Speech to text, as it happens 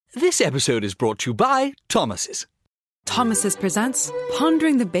This episode is brought to you by Thomas's. Thomas's presents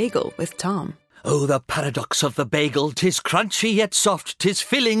Pondering the Bagel with Tom. Oh, the paradox of the bagel. 'Tis crunchy yet soft, 'tis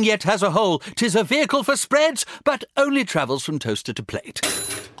filling yet has a hole. 'Tis a vehicle for spreads, but only travels from toaster to plate.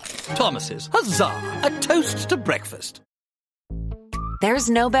 Thomas's, huzzah! A toast to breakfast. There's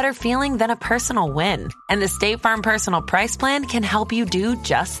no better feeling than a personal win. And the State Farm Personal Price Plan can help you do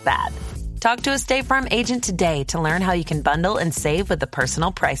just that. Talk to a State Farm agent today to learn how you can bundle and save with the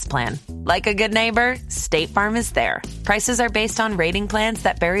Personal Price Plan. Like a good neighbor, State Farm is there. Prices are based on rating plans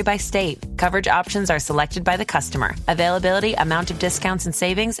that vary by state. Coverage options are selected by the customer. Availability, amount of discounts and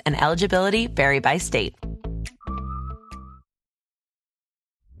savings, and eligibility vary by state.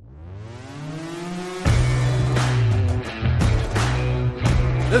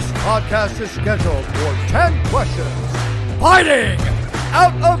 This podcast is scheduled for 10 questions. Fighting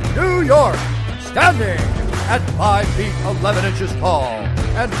out of New York, standing at 5 feet 11 inches tall,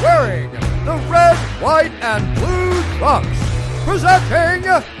 and wearing the red, white, and blue trunks, presenting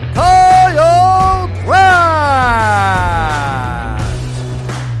Kyle Brandt!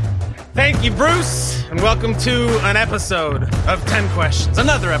 Thank you, Bruce, and welcome to an episode of 10 Questions.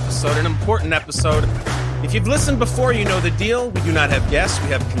 Another episode, an important episode. If you've listened before, you know the deal. We do not have guests. We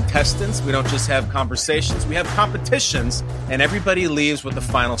have contestants. We don't just have conversations. We have competitions, and everybody leaves with the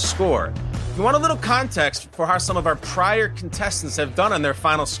final score. If you want a little context for how some of our prior contestants have done on their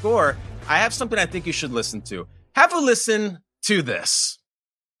final score, I have something I think you should listen to. Have a listen to this.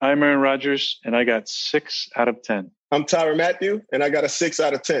 I'm Aaron Rodgers, and I got 6 out of 10. I'm Tyrann Mathieu, and I got a 6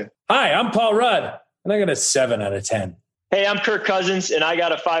 out of 10. Hi, I'm Paul Rudd, and I got a 7 out of 10. Hey, I'm Kirk Cousins, and I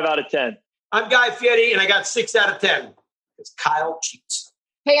got a 5 out of 10. I'm Guy Fieri, and I got 6 out of 10. Because Kyle cheats.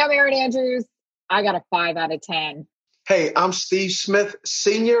 Hey, I'm Erin Andrews. I got a 5 out of 10. Hey, I'm Steve Smith,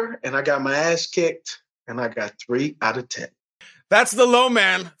 Sr., and I got my ass kicked, and I got 3 out of 10. That's the low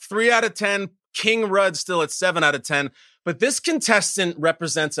man. 3 out of 10. King Rudd still at 7 out of 10. But this contestant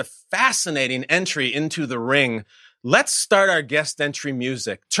represents a fascinating entry into the ring. Let's start our guest entry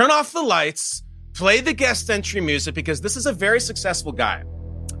music. Turn off the lights. Play the guest entry music because this is a very successful guy.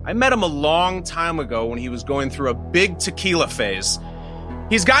 I met him a long time ago when he was going through a big tequila phase.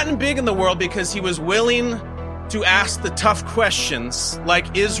 He's gotten big in the world because he was willing to ask the tough questions,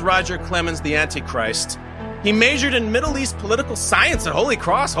 like, is Roger Clemens the Antichrist? He majored in Middle East political science at Holy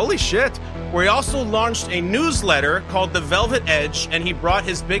Cross, holy shit, where he also launched a newsletter called The Velvet Edge, and he brought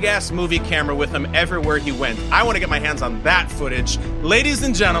his big-ass movie camera with him everywhere he went. I want to get my hands on that footage. Ladies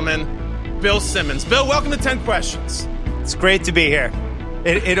and gentlemen, Bill Simmons. Bill, welcome to 10 Questions. It's great to be here.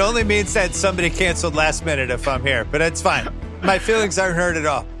 It only means that somebody canceled last minute if I'm here, but it's fine. My feelings aren't hurt at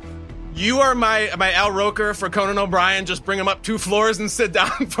all. You are my Al Roker for Conan O'Brien. Just bring him up 2 floors and sit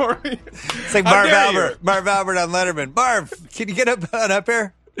down for me. It's like Marv Albert on Letterman. Marv, can you get up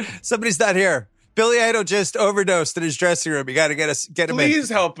here? Somebody's not here. Billy Idol just overdosed in his dressing room. You got to get him in. Please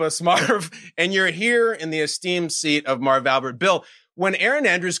help us, Marv. And you're here in the esteemed seat of Marv Albert. Bill, when Erin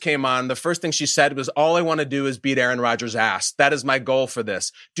Andrews came on, the first thing she said was, all I want to do is beat Aaron Rodgers' ass. That is my goal for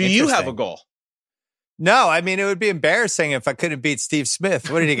this. Do you have a goal? No, I mean, it would be embarrassing if I couldn't beat Steve Smith.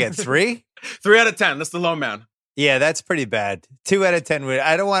 What did he get, 3? 3 out of 10. That's the low man. Yeah, that's pretty bad. 2 out of 10.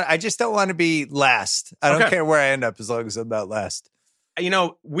 I just don't want to be last. I don't care where I end up as long as I'm not last. You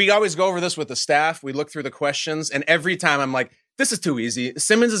know, we always go over this with the staff. We look through the questions, and every time I'm like, this is too easy.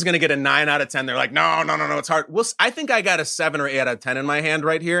 Simmons is going to get a 9 out of 10. They're like, no, it's hard. I think I got a 7 or 8 out of 10 in my hand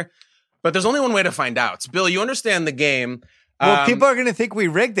right here, but there's only one way to find out. Bill, you understand the game. Well, people are going to think we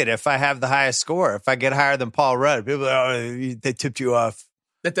rigged it if I have the highest score, if I get higher than Paul Rudd. People are like, they tipped you off.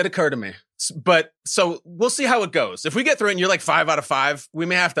 That did occur to me. But so we'll see how it goes. If we get through it and you're like 5 out of 5, we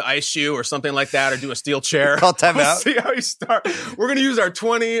may have to ice you or something like that or do a steel chair. Call timeout. We'll see how you start. We're going to use our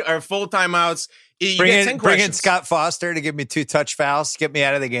full timeouts. Bring in Scott Foster to give me 2 touch fouls, get me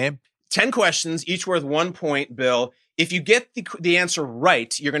out of the game. 10 questions, each worth 1 point, Bill. If you get the answer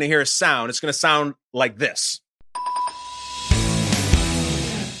right, you're going to hear a sound. It's going to sound like this.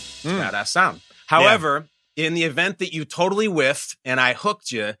 Badass sound. However, in the event that you totally whiffed and I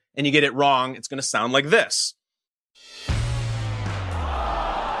hooked you and you get it wrong, it's going to sound like this.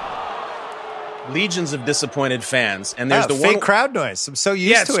 Legions of disappointed fans. And there's the fake crowd noise. I'm so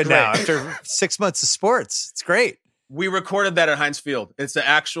used to it now after 6 months of sports. It's great. We recorded that at Heinz Field. It's the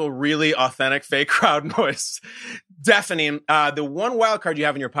actual, really authentic fake crowd noise. Deafening. The one wild card you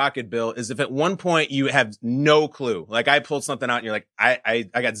have in your pocket, Bill, is if at one point you have no clue. Like I pulled something out and you're like, I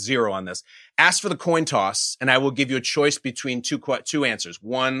got 0 on this. Ask for the coin toss and I will give you a choice between two answers,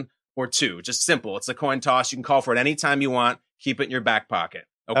 1 or 2. Just simple. It's a coin toss. You can call for it anytime you want. Keep it in your back pocket.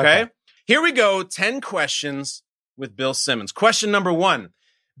 Okay? Here we go. 10 questions with Bill Simmons. Question number 1.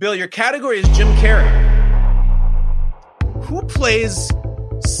 Bill, your category is Jim Carrey. Who plays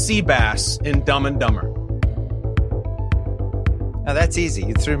Seabass in Dumb and Dumber? Now that's easy.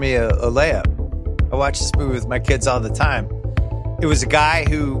 You threw me a layup. I watch this movie with my kids all the time. It was a guy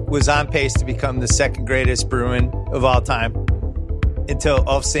who was on pace to become the second greatest Bruin of all time until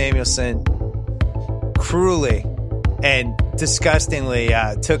Ulf Samuelsson cruelly and disgustingly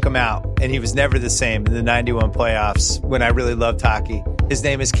took him out, and he was never the same in the 91 playoffs when I really loved hockey. His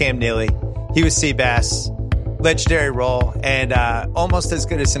name is Cam Neely. He was Seabass, legendary role, and almost as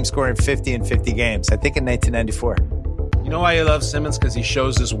good as him scoring 50 in 50 games, I think in 1994. You know why you love Simmons? Because he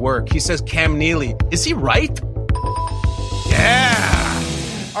shows his work. He says Cam Neely. Is he right? Yeah.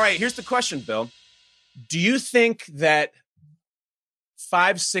 All right, here's the question, Bill. Do you think that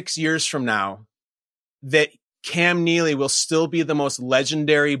 5-6 years from now that Cam Neely will still be the most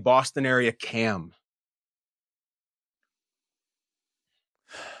legendary Boston area Cam?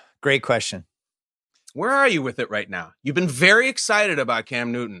 Great question. Where are you with it right now? You've been very excited about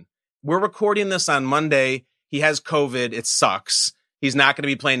Cam Newton. We're recording this on Monday. He has COVID. It sucks. He's not going to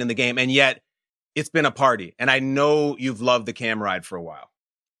be playing in the game. And yet it's been a party. And I know you've loved the Cam ride for a while.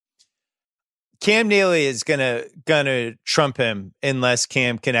 Cam Neely is gonna trump him unless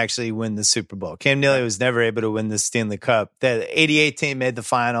Cam can actually win the Super Bowl. Cam Neely was never able to win the Stanley Cup. The 88 team made the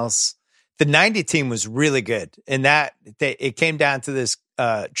finals. The 90 team was really good. And it came down to this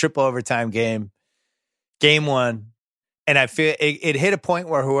triple overtime game one. And I feel it hit a point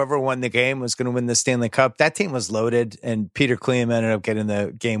where whoever won the game was going to win the Stanley Cup. That team was loaded, and Peter Kleem ended up getting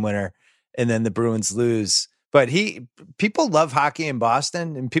the game winner, and then the Bruins lose. But people love hockey in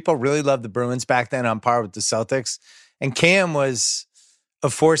Boston, and people really loved the Bruins back then on par with the Celtics. And Cam was a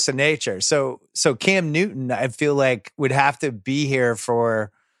force of nature. So Cam Newton, I feel like, would have to be here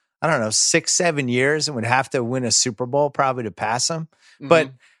for, 6-7 years and would have to win a Super Bowl probably to pass him. Mm-hmm.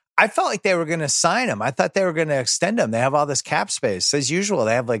 But I felt like they were going to sign him. I thought they were going to extend him. They have all this cap space. As usual,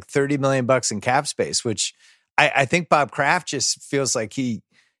 they have like $30 million in cap space, which I think Bob Kraft just feels like he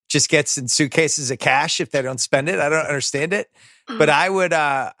just gets in suitcases of cash if they don't spend it. I don't understand it. But I would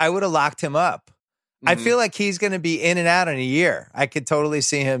have locked him up. Mm-hmm. I feel like he's going to be in and out in a year. I could totally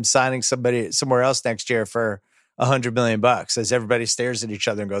see him signing somebody somewhere else next year for $100 million as everybody stares at each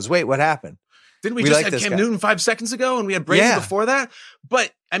other and goes, wait, what happened? Didn't we just have Cam Newton 5 seconds ago and we had Brady before that?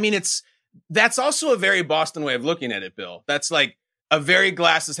 But I mean, that's also a very Boston way of looking at it, Bill. That's like a very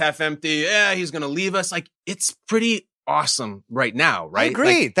glass is half empty. Yeah, he's going to leave us. Like, it's pretty awesome right now, right? I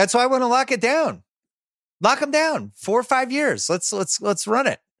agree. Like, that's why I want to lock it down. Lock him down 4 or 5 years. Let's run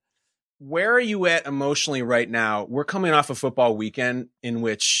it. Where are you at emotionally right now? We're coming off a football weekend in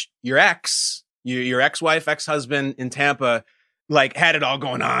which your ex-wife, ex-husband in Tampa, like, had it all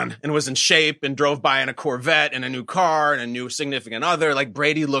going on and was in shape and drove by in a Corvette and a new car and a new significant other. Like,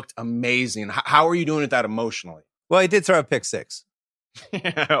 Brady looked amazing. How are you doing with that emotionally? Well, he did throw a pick six.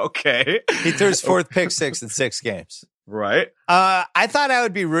 Yeah, okay. He threw his fourth pick six in 6 games. Right. I thought I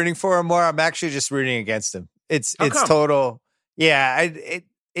would be rooting for him more. I'm actually just rooting against him. It's total. Yeah,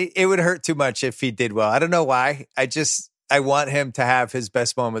 it would hurt too much if he did well. I don't know why. I want him to have his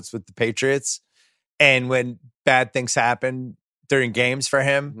best moments with the Patriots. And when bad things happen during games for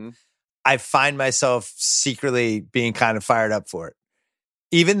him, I find myself secretly being kind of fired up for it.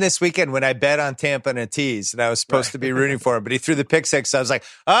 Even this weekend when I bet on Tampa and a tease and I was supposed to be rooting for him, but he threw the pick six. I was like,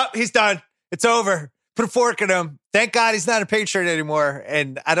 oh, he's done. It's over. Put a fork in him. Thank God he's not a Patriot anymore.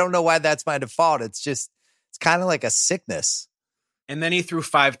 And I don't know why that's my default. It's kind of like a sickness. And then he threw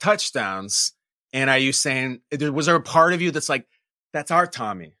 5 touchdowns. And are you saying, was there a part of you that's like, that's our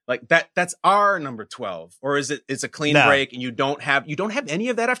Tommy, like that's our number 12, or is it's a clean break and you don't have any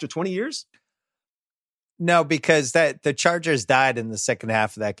of that after 20 years? No, because the Chargers died in the second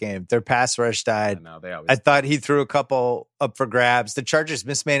half of that game. Their pass rush died. I thought he threw a couple up for grabs. The Chargers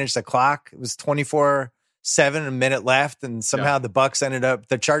mismanaged the clock. It was 24-7, a minute left, and somehow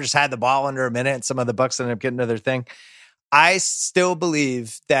the Chargers had the ball under a minute, and somehow the Bucs ended up getting another thing. I still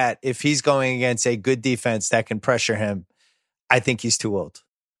believe that if he's going against a good defense that can pressure him, I think he's too old.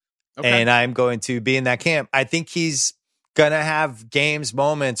 Okay. And I'm going to be in that camp. I think he's going to have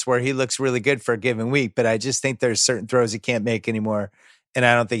moments where he looks really good for a given week, but I just think there's certain throws he can't make anymore, and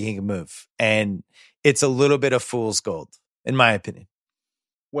I don't think he can move. And it's a little bit of fool's gold, in my opinion.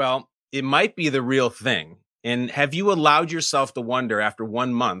 Well, it might be the real thing. And have you allowed yourself to wonder after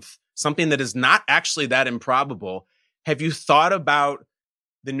 1 month, something that is not actually that improbable, have you thought about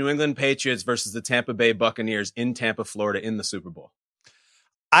the New England Patriots versus the Tampa Bay Buccaneers in Tampa, Florida in the Super Bowl?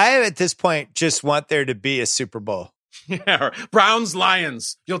 I, at this point, just want there to be a Super Bowl. Yeah, or Browns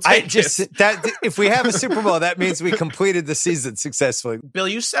Lions. You'll take it. That if we have a Super Bowl, that means we completed the season successfully. Bill,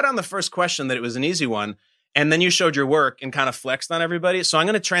 you said on the first question that it was an easy one, and then you showed your work and kind of flexed on everybody. So I'm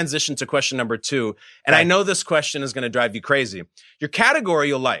going to transition to question number 2. And I know this question is going to drive you crazy. Your category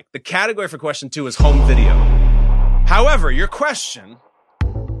you'll like. The category for question 2 is home video. However, your question,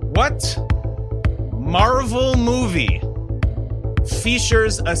 what Marvel movie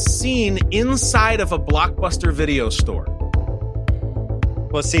features a scene inside of a Blockbuster video store?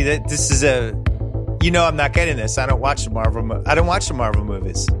 Well, see, that this is I'm not getting this. I don't watch the Marvel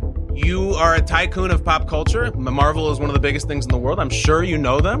movies. You are a tycoon of pop culture. Marvel is one of the biggest things in the world. I'm sure you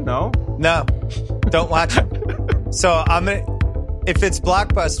know them. No, don't watch them. So if it's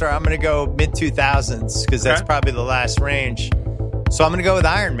Blockbuster, I'm gonna go mid 2000s because that's probably the last range. So I'm gonna go with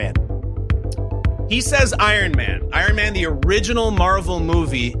Iron Man. He says Iron Man. Iron Man, the original Marvel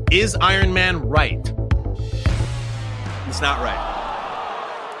movie. Is Iron Man right? It's not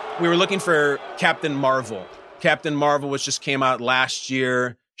right. We were looking for Captain Marvel. Captain Marvel, which just came out last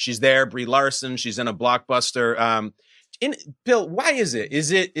year. She's there, Brie Larson. She's in a Blockbuster. Bill, why is it?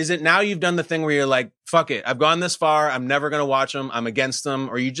 Is it now you've done the thing where you're like, fuck it, I've gone this far, I'm never going to watch them, I'm against them,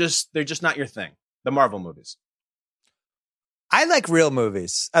 or they're just not your thing, the Marvel movies? I like real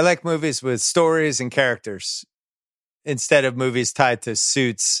movies. I like movies with stories and characters instead of movies tied to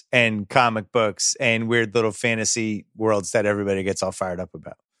suits and comic books and weird little fantasy worlds that everybody gets all fired up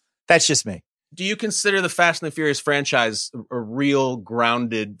about. That's just me. Do you consider the Fast and the Furious franchise a real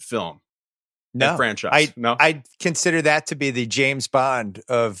grounded film? No franchise. I consider that to be the James Bond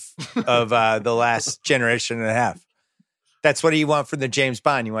of the last generation and a half. That's what you want from the James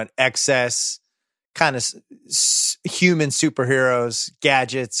Bond. You want excess, kind of human superheroes,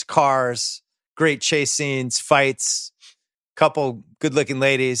 gadgets, cars, great chase scenes, fights, couple good-looking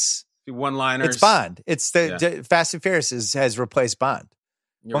ladies. One-liners. It's Bond. It's Fast and Furious has replaced Bond.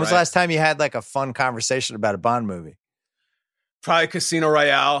 When was the last time you had like a fun conversation about a Bond movie? Probably Casino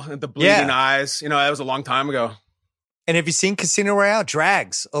Royale, the bleeding eyes. That was a long time ago. And have you seen Casino Royale?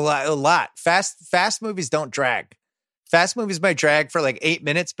 Drags a lot. Fast movies don't drag. Fast movies might drag for like 8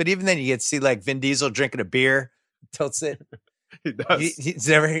 minutes, but even then you get to see like Vin Diesel drinking a beer, tilts it. He does.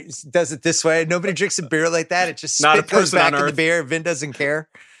 He does it this way. Nobody drinks a beer like that. It just not a goes person back on in the earth. beer. Vin doesn't care.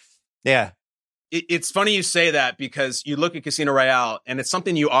 Yeah. It's funny you say that because you look at Casino Royale and it's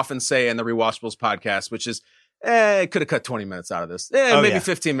something you often say in the Rewatchables podcast, which is, it could have cut 20 minutes out of this. Maybe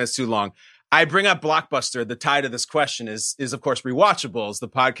 15 minutes too long. I bring up Blockbuster. The tie to this question is of course Rewatchables, the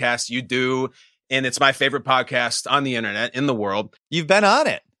podcast you do. And it's my favorite podcast on the internet in the world. You've been on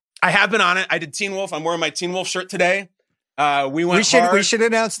it. I have been on it. I did Teen Wolf. I'm wearing my Teen Wolf shirt today. We should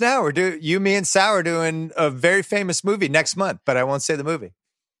announce now. Me and Sal are doing a very famous movie next month, but I won't say the movie.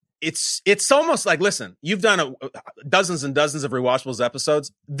 It's almost like, listen, you've done dozens and dozens of Rewatchables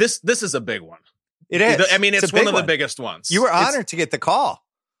episodes. This is a big one. It is. I mean, it's one of the biggest ones. You were honored to get the call.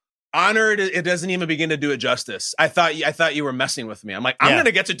 Honored. It doesn't even begin to do it justice. I thought you were messing with me. I'm like, I'm going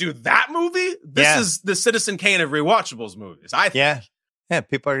to get to do that movie. This is the Citizen Kane of Rewatchables movies. I think. Yeah.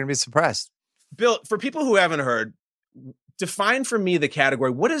 People are going to be surprised. Bill, for people who haven't heard, define for me the category.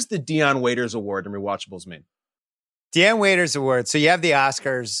 What does the Dion Waiters Award in Rewatchables mean? Deanne Waiters Award. So you have the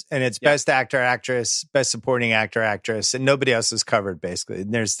Oscars, and it's Best Actor, Actress, Best Supporting Actor, Actress, and nobody else is covered, basically.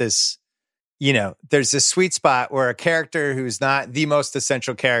 And there's this, there's this sweet spot where a character who's not the most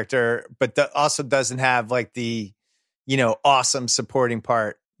essential character, but also doesn't have like the, awesome supporting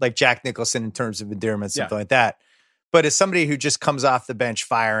part, like Jack Nicholson in terms of endearment, something like that. But as somebody who just comes off the bench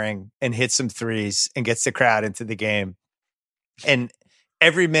firing and hits some threes and gets the crowd into the game, and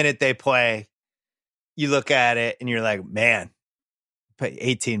every minute they play, you look at it and you're like, man,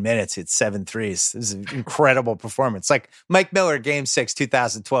 18 minutes, it's 7 threes. This is an incredible performance. Like Mike Miller, Game 6,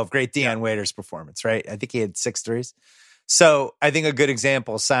 2012, great Dion Waiters performance, right? I think he had 6 threes. So I think a good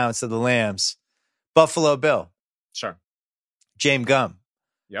example, Silence of the Lambs, Buffalo Bill. Sure. James Gumb.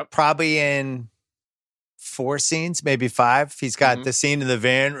 Yep. Probably in 4 scenes, maybe 5. He's got the scene in the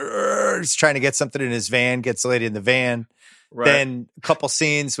van. He's trying to get something in his van, gets the lady in the van. Right. Then a couple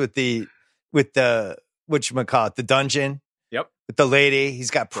scenes with the whatchamacallit, the dungeon. Yep. With the lady.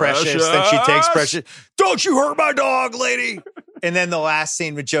 He's got Precious. Then she takes Precious. Don't you hurt my dog, lady. And then the last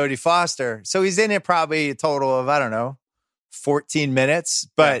scene with Jodie Foster. So he's in it probably a total of, 14 minutes.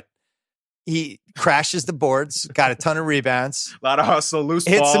 But he crashes the boards, got a ton of rebounds. A lot of hustle, loose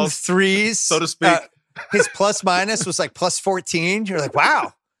hit balls. Hit some threes. So to speak. His plus minus was like plus 14. You're like,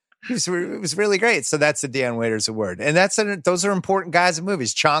 wow. It was really great. So that's the Dion Waiters Award. And those are important guys in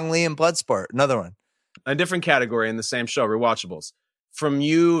movies. Chong Li in Bloodsport, another one. A different category in the same show, Rewatchables. From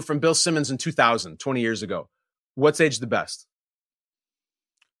Bill Simmons in 2000, 20 years ago. What's aged the best?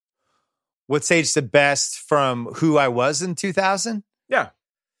 What's aged the best from who I was in 2000? Yeah.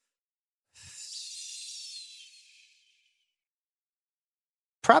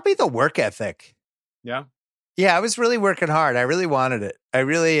 Probably the work ethic. Yeah. Yeah, I was really working hard. I really wanted it. I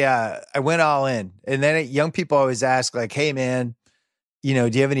went all in. And then young people always ask like, hey man, do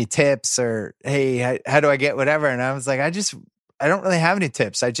you have any tips or, hey, how do I get whatever? And I was like, I don't really have any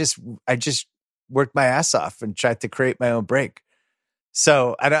tips. I just worked my ass off and tried to create my own break.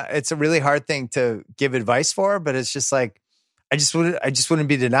 So it's a really hard thing to give advice for, but it's just like, I just wouldn't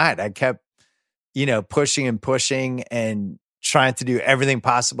be denied. I kept, pushing and pushing and trying to do everything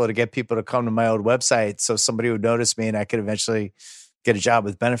possible to get people to come to my old website so somebody would notice me and I could eventually get a job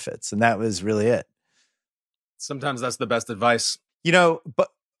with benefits. And that was really it. Sometimes that's the best advice. But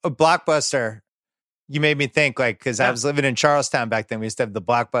a Blockbuster, you made me think because I was living in Charlestown back then. We used to have the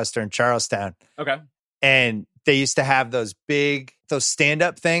Blockbuster in Charlestown. Okay. And they used to have those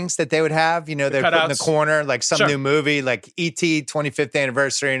stand-up things that they would have, they put in the corner, like some new movie, like E.T. 25th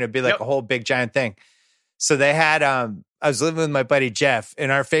anniversary, and it'd be like a whole big giant thing. So they had, I was living with my buddy Jeff,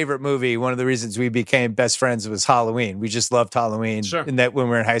 and our favorite movie, one of the reasons we became best friends was Halloween. We just loved Halloween and that when we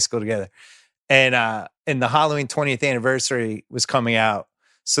were in high school together. And the Halloween 20th anniversary was coming out.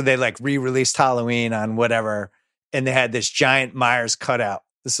 So they re-released Halloween on whatever. And they had this giant Myers cutout.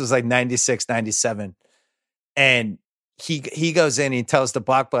 This was like 96, 97. And he goes in, he tells the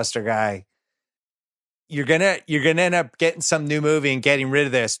Blockbuster guy, you're gonna end up getting some new movie and getting rid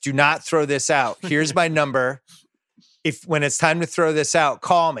of this. Do not throw this out. Here's my number. When it's time to throw this out,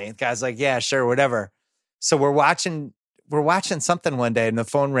 call me. The guy's like, yeah, sure, whatever. So we're watching something one day and the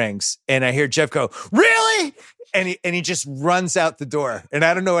phone rings and I hear Jeff go, really? And he just runs out the door. And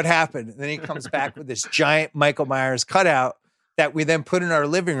I don't know what happened. And then he comes back with this giant Michael Myers cutout that we then put in our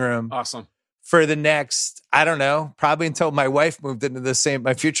living room. Awesome. For the next, I don't know, probably until my future wife moved into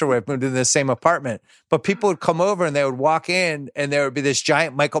the same apartment. But people would come over and they would walk in and there would be this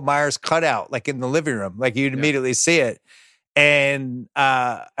giant Michael Myers cutout in the living room. You'd immediately see it. And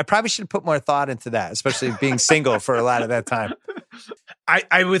I probably should have put more thought into that, especially being single for a lot of that time.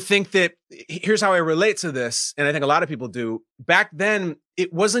 I would think that here's how I relate to this. And I think a lot of people do. Back then,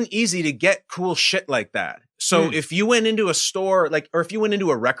 it wasn't easy to get cool shit like that. So if you went into a store, or if you went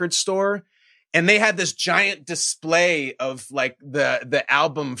into a record store, and they had this giant display of the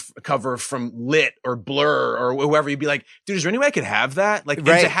album cover from Lit or Blur or whoever. You'd be like, dude, is there any way I could have that? And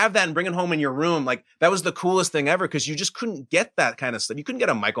to have that and bring it home in your room, that was the coolest thing ever because you just couldn't get that kind of stuff. You couldn't get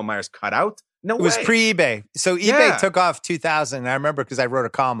a Michael Myers cutout. No way. It was pre-eBay. So eBay took off 2000. And I remember because I wrote a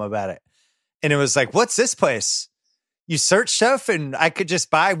column about it. And it was like, what's this place? You search stuff and I could just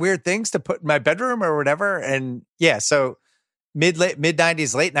buy weird things to put in my bedroom or whatever. And so mid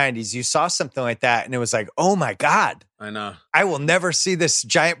 90s, late 90s, you saw something like that and it was like, oh my God. I know. I will never see this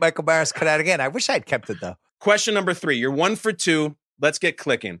giant Michael Myers cutout again. I wish I'd kept it though. Question number 3. You're 1 for 2. Let's get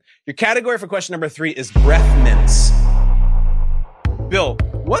clicking. Your category for question number 3 is breath mints. Bill,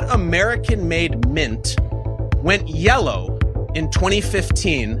 what American-made mint went yellow in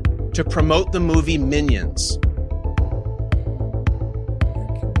 2015 to promote the movie Minions?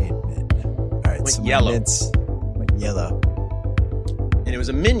 American-made mint. All right, went yellow. Mints went yellow. And it was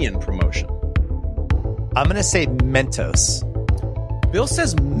a Minion promotion. I'm going to say Mentos. Bill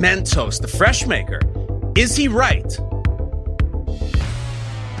says Mentos, the fresh maker. Is he right?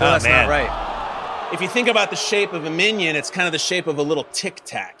 No, that's not right. If you think about the shape of a Minion, it's kind of the shape of a little Tic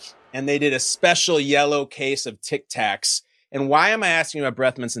Tac. And they did a special yellow case of Tic Tacs. And why am I asking you about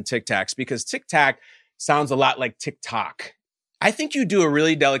breath mints and Tic Tacs? Because Tic Tac sounds a lot like TikTok. I think you do a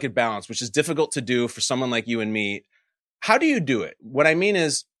really delicate balance, which is difficult to do for someone like you and me. How do you do it? What I mean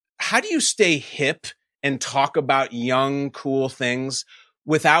is, how do you stay hip and talk about young, cool things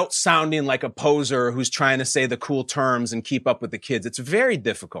without sounding like a poser who's trying to say the cool terms and keep up with the kids? It's very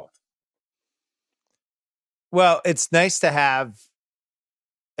difficult. Well, it's nice to have,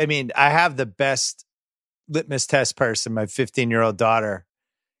 I have the best litmus test person, my 15-year-old daughter,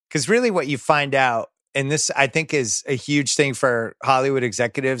 because really what you find out, and this I think is a huge thing for Hollywood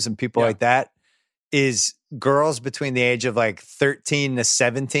executives and people like that, is girls between the age of 13 to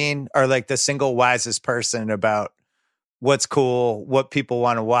 17 are the single wisest person about what's cool, what people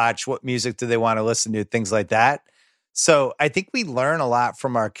want to watch, what music do they want to listen to, things like that. So I think we learn a lot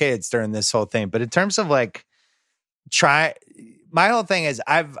from our kids during this whole thing. But in terms of my whole thing is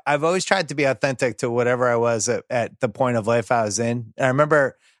I've always tried to be authentic to whatever I was at the point of life I was in. And I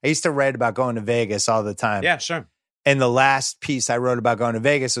remember I used to write about going to Vegas all the time. Yeah, sure. And the last piece I wrote about going to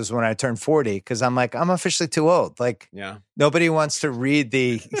Vegas was when I turned 40, because I'm like, I'm officially too old. Like, nobody wants to read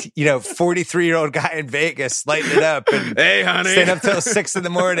the, 43-year-old guy in Vegas lighting it up and hey, honey, staying up till 6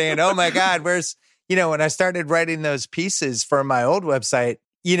 a.m. and oh my God, where's, when I started writing those pieces for my old website,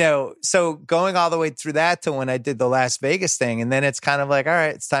 so going all the way through that to when I did the Las Vegas thing, and then it's kind of like, all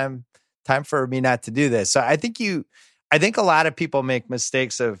right, it's time for me not to do this. So I think a lot of people make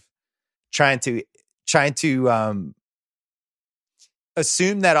mistakes of trying to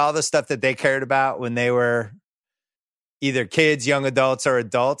assume that all the stuff that they cared about when they were either kids, young adults, or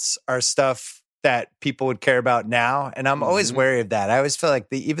adults are stuff that people would care about now. And I'm always wary of that. I always feel like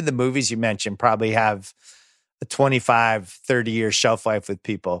even the movies you mentioned probably have a 25, 30-year shelf life with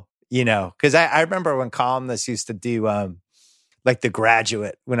people, because I remember when columnists used to do like The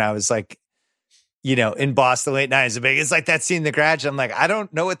Graduate when I was like, in Boston, late 90s. It's like that scene, The Graduate. I'm like, I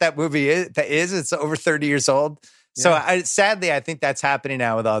don't know what that movie is. It's over 30 years old. Yeah. So sadly, I think that's happening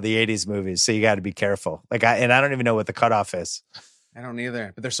now with all the 80s movies. So you got to be careful. I don't even know what the cutoff is. I don't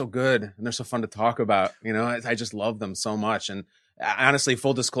either, but they're so good and they're so fun to talk about. I just love them so much. And honestly,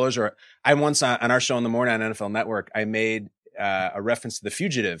 full disclosure, I once on our show in the morning on NFL Network, I made a reference to The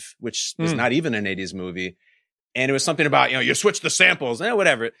Fugitive, which was not even an 80s movie. And it was something about, you switch the samples,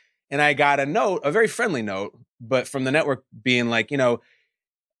 whatever. And I got a note, a very friendly note, but from the network being like,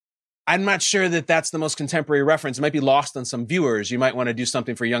 I'm not sure that that's the most contemporary reference. It might be lost on some viewers. You might want to do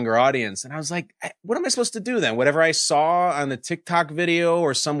something for a younger audience. And I was like, what am I supposed to do then? Whatever I saw on the TikTok video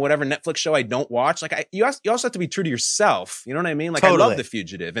or some whatever Netflix show I don't watch. Like you also have to be true to yourself. You know what I mean? Like totally. I love The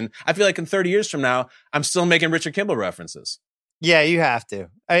Fugitive. And I feel like in 30 years from now, I'm still making Richard Kimball references. Yeah, you have to.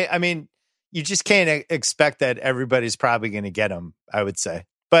 I mean, you just can't expect that everybody's probably going to get them, I would say.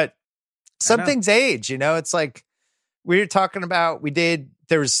 But some things age, it's like we were talking about,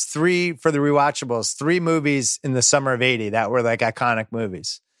 there was 3 for the rewatchables, 3 movies in the summer of 80 that were like iconic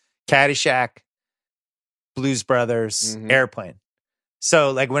movies. Caddyshack, Blues Brothers, Airplane.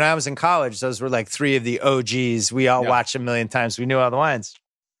 So like when I was in college, those were like 3 of the OGs. We all watched a million times. We knew all the lines.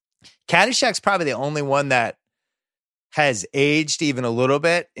 Caddyshack's probably the only one that has aged even a little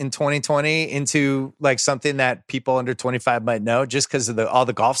bit in 2020 into like something that people under 25 might know just because of all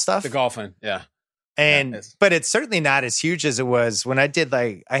the golf stuff. The golfing, yeah. But it's certainly not as huge as it was when I did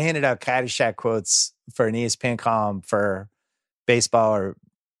I handed out Caddyshack quotes for an ESPN column for baseball or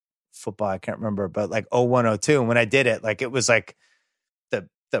football. I can't remember, but like 01, 02. And when I did it, like it was like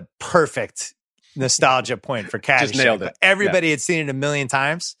the perfect nostalgia point for Caddyshack. Just nailed it. Everybody had seen it a million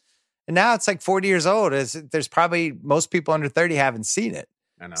times. And now it's like 40 years old. There's probably most people under 30 haven't seen it.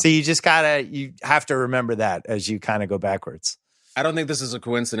 I know. So you have to remember that as you kind of go backwards. I don't think this is a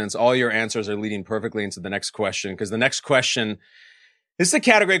coincidence. All your answers are leading perfectly into the next question, because the next question is a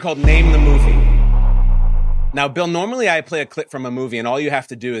category called Name the Movie. Now, Bill, normally I play a clip from a movie and all you have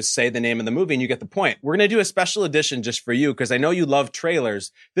to do is say the name of the movie and you get the point. We're going to do a special edition just for you because I know you love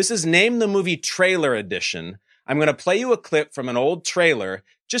trailers. This is Name the Movie Trailer Edition. I'm going to play you a clip from an old trailer.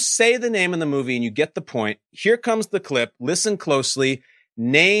 Just say the name of the movie and you get the point. Here comes the clip. Listen closely.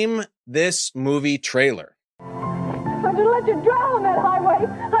 Name this movie trailer. I'm to let you drown on that highway.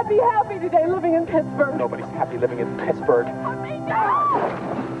 I'd be happy today living in Pittsburgh. Nobody's happy living in Pittsburgh.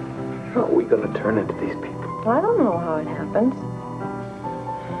 How are we going to turn into these people? I don't know how it happens.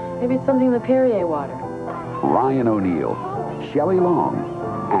 Maybe it's something in the Perrier water. Ryan O'Neal, Shelley Long,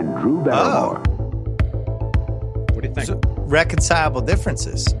 and Drew Barrymore. What do you think? So, Reconcilable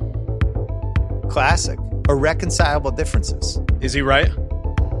Differences. Classic. Irreconcilable Differences. Is he right?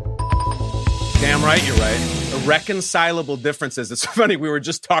 Damn right, you're right. Irreconcilable Differences. It's funny, we were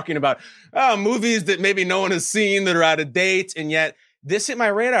just talking about movies that maybe no one has seen that are out of date, and yet this hit my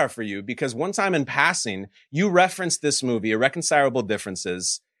radar for you because one time in passing, you referenced this movie, Irreconcilable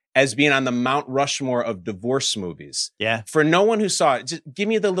Differences, as being on the Mount Rushmore of divorce movies. Yeah. For no one who saw it, just give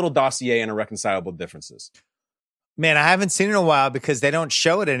me the little dossier on Irreconcilable Differences. Man, I haven't seen it in a while because they don't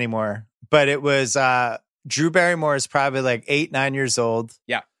show it anymore. But it was Drew Barrymore is probably like 8, 9 years old.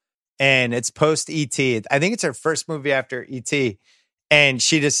 Yeah. And it's post E.T. I think it's her first movie after E.T. And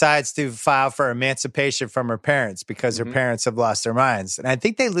she decides to file for emancipation from her parents because her parents have lost their minds. And I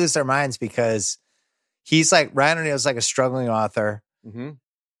think they lose their minds because he's like, Ryan O'Neal's like a struggling author. Mm-hmm.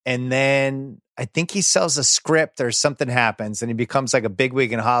 And then I think he sells a script or something happens and he becomes like a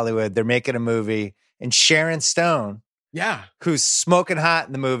bigwig in Hollywood. They're making a movie. And Sharon Stone, who's smoking hot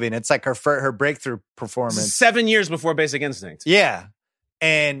in the movie, and it's like her breakthrough performance. 7 years before Basic Instinct. Yeah.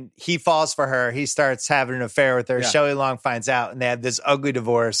 And he falls for her. He starts having an affair with her. Yeah. Shelley Long finds out, and they have this ugly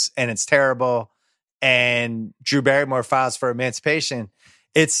divorce, and it's terrible. And Drew Barrymore files for emancipation.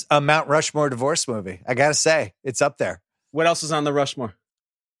 It's a Mount Rushmore divorce movie. I got to say, it's up there. What else is on the Rushmore?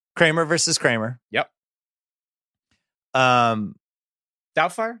 Kramer versus Kramer. Yep.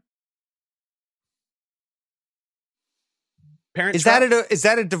 Doubtfire? Parent Is Trap?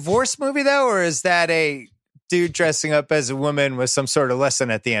 that a divorce movie though, or is that a dude dressing up as a woman with some sort of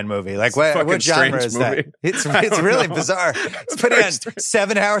lesson at the end movie? Like what genre is that? It's really bizarre. It's putting on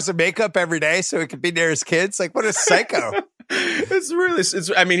 7 hours of makeup every day so it can be near his kids. Like what a psycho.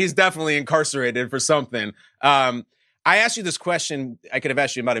 I mean, he's definitely incarcerated for something. I asked you this question. I could have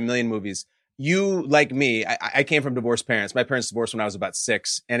asked you about a million movies. You, like me, I came from divorced parents. My parents divorced when I was about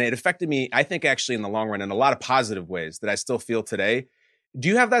 6, and it affected me, I think, actually, in the long run, in a lot of positive ways that I still feel today. Do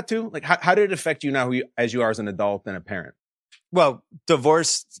you have that too? Like, how did it affect you now as you are as an adult and a parent? Well,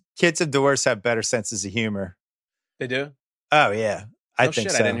 kids of divorce have better senses of humor. They do? Oh, yeah. I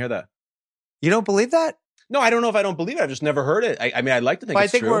think so. I didn't hear that. You don't believe that? No, I don't know if I don't believe it. I've just never heard it. I mean, I'd like to think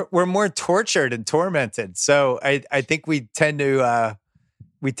it's true. I think we're more tortured and tormented. So I think we tend to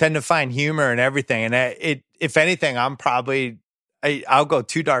find humor in everything. And if anything, I'll go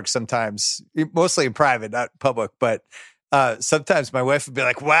too dark sometimes, mostly in private, not public. But sometimes my wife would be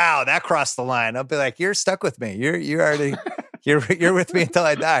like, "Wow, that crossed the line." I'll be like, "You're stuck with me. You're already you're with me until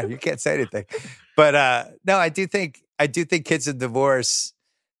I die. You can't say anything." But no, I do think kids in divorce,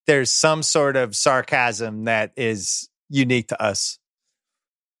 there's some sort of sarcasm that is unique to us.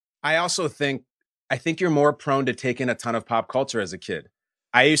 I also think you're more prone to taking a ton of pop culture as a kid.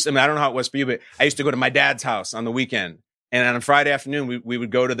 I don't know how it was for you, but I used to go to my dad's house on the weekend. And on a Friday afternoon, we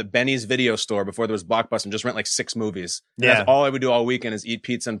would go to the Benny's video store before there was Blockbuster and just rent like 6 movies. And that's all I would do all weekend is eat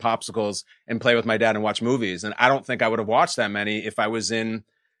pizza and popsicles and play with my dad and watch movies. And I don't think I would have watched that many if I was in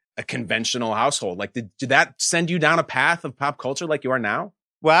a conventional household. Like, did that send you down a path of pop culture like you are now?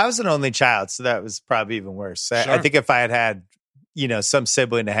 Well, I was an only child, so that was probably even worse. Sure. I think if I had some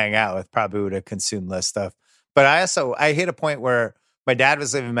sibling to hang out with, probably would have consumed less stuff. But I hit a point where my dad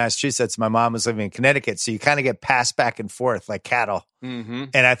was living in Massachusetts. My mom was living in Connecticut. So you kind of get passed back and forth like cattle. Mm-hmm.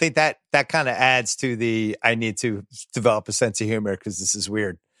 And I think that kind of adds to I need to develop a sense of humor because this is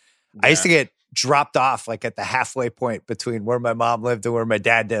weird. Yeah. I used to get dropped off like at the halfway point between where my mom lived and where my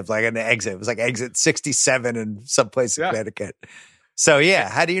dad lived, like an exit. It was like exit 67 in someplace in Connecticut. So yeah,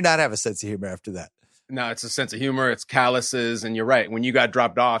 how do you not have a sense of humor after that? No, it's a sense of humor. It's calluses. And you're right. When you got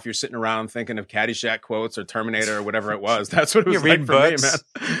dropped off, you're sitting around thinking of Caddyshack quotes or Terminator or whatever it was. That's what it was like for books. me,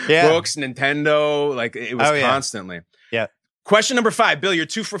 man. Yeah. Books, Nintendo. Like it was constantly. Yeah. Question number 5. Bill, you're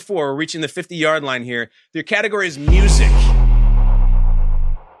 2 for 4. We're reaching the 50-yard line here. Your category is music.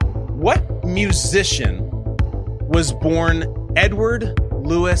 What musician was born Edward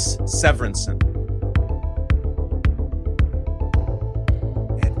Louis Severinsen?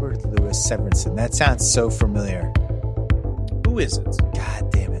 Louis Severinsen. That sounds so familiar. Who is it?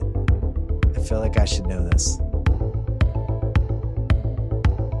 God damn it. I feel like I should know this.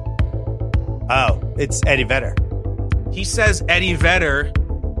 Oh, it's Eddie Vedder. He says Eddie Vedder.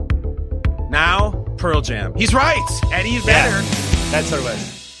 Now, Pearl Jam. He's right. Eddie Vedder. Yeah, that's what it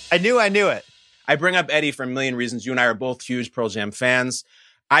was. I knew it. I bring up Eddie for a million reasons. You and I are both huge Pearl Jam fans.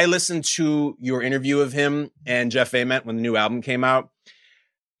 I listened to your interview of him and Jeff Ament when the new album came out.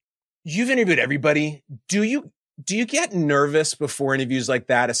 You've interviewed everybody. Do you get nervous before interviews like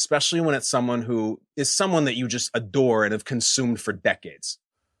that, especially when it's someone who is someone that you just adore and have consumed for decades?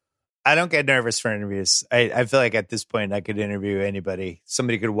 I don't get nervous for interviews. I feel like at this point I could interview anybody.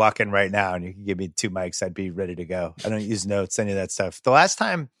 Somebody could walk in right now and you could give me 2 mics. I'd be ready to go. I don't use notes, any of that stuff. The last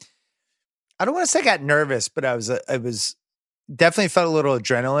time, I don't want to say I got nervous, but I was definitely felt a little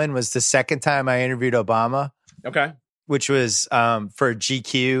adrenaline. Was the second time I interviewed Obama. Okay. Which was for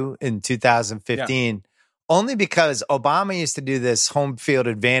GQ in 2015, only because Obama used to do this home field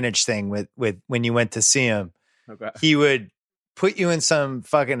advantage thing with when you went to see him. Okay. He would put you in some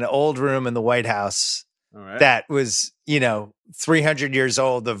fucking old room in the White House that was, 300 years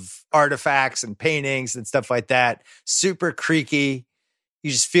old of artifacts and paintings and stuff like that. Super creaky.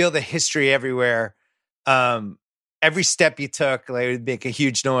 You just feel the history everywhere. Every step you took, like, it would make a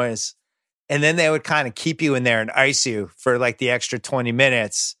huge noise. And then they would kind of keep you in there and ice you for like the extra 20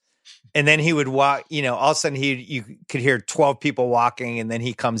 minutes. And then he would walk, all of a sudden you could hear 12 people walking and then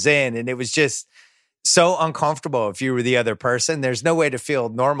he comes in and it was just so uncomfortable if you were the other person. There's no way to feel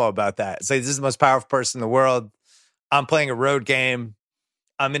normal about that. It's like, this is the most powerful person in the world. I'm playing a road game.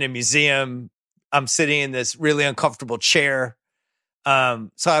 I'm in a museum. I'm sitting in this really uncomfortable chair. So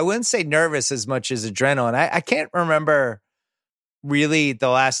I wouldn't say nervous as much as adrenaline. I can't remember really the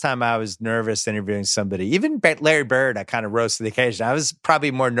last time I was nervous interviewing somebody. Even Larry Bird, I kind of rose to the occasion. I was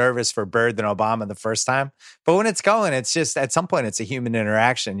probably more nervous for Bird than Obama the first time. But when it's going, it's just at some point it's a human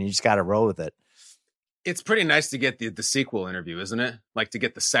interaction. You just got to roll with it. It's pretty nice to get the sequel interview, isn't it? Like to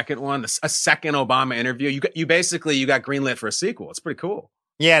get the second one, a second Obama interview. You got greenlit for a sequel. It's pretty cool.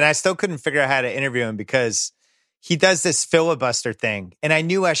 Yeah, and I still couldn't figure out how to interview him because he does this filibuster thing. And I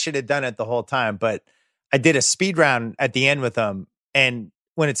knew I should have done it the whole time, but I did a speed round at the end with him. And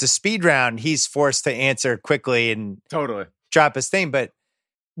when it's a speed round, he's forced to answer quickly and totally drop his thing. But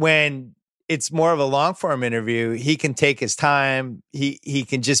when it's more of a long form interview, he can take his time. He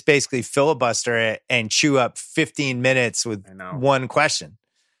can just basically filibuster it and chew up 15 minutes with one question.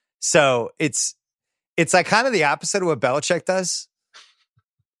 So it's like kind of the opposite of what Belichick does.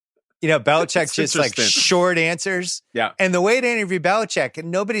 You know, Belichick just like short answers. Yeah. And the way to interview Belichick,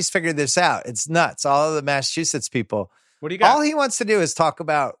 and nobody's figured this out. It's nuts. All of the Massachusetts people. What do you got? All he wants to do is talk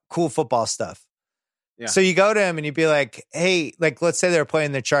about cool football stuff. Yeah. So you go to him and you'd be like, hey, like, let's say they're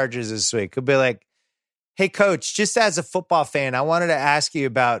playing the Chargers this week. He'll be like, hey, coach, just as a football fan, I wanted to ask you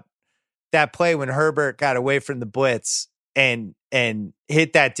about that play when Herbert got away from the blitz and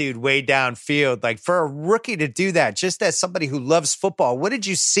hit that dude way downfield. Like, for a rookie to do that, just as somebody who loves football, what did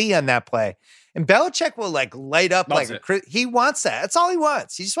you see on that play? And Belichick will like light up he wants that. That's all he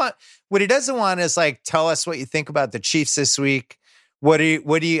wants. What he doesn't want is like, tell us what you think about the Chiefs this week. How do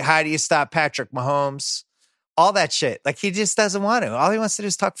you stop Patrick Mahomes? All that shit. Like, he just doesn't want to. All he wants to do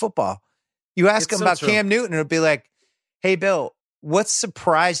is talk football. You ask him about Cam Newton, it'll be like, hey, Bill, what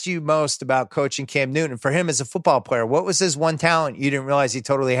surprised you most about coaching Cam Newton? For him as a football player, what was his one talent you didn't realize he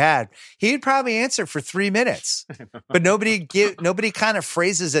totally had? He'd probably answer for 3 minutes, but nobody kind of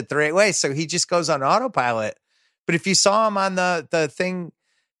phrases it the right way. So he just goes on autopilot. But if you saw him on the thing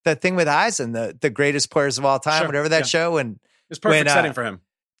with Eisen, the greatest players of all time, whatever that show, and it's perfect setting for him.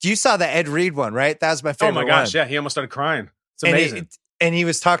 You saw the Ed Reed one, right? That was my favorite one. Oh my gosh. Yeah. He almost started crying. It's amazing. And he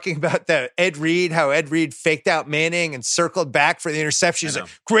was talking about how Ed Reed faked out Manning and circled back for the interception. He's like,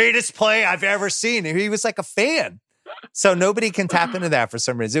 greatest play I've ever seen. And he was like a fan. So nobody can tap into that for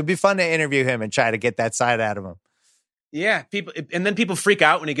some reason. It would be fun to interview him and try to get that side out of him. Yeah. Then people freak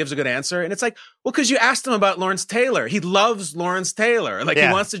out when he gives a good answer. And it's like, well, because you asked him about Lawrence Taylor. He loves Lawrence Taylor. Like, he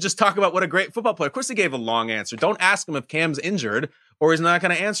wants to just talk about what a great football player. Of course he gave a long answer. Don't ask him if Cam's injured or he's not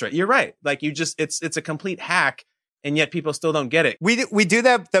going to answer it. You're right. Like, it's a complete hack. And yet people still don't get it. We do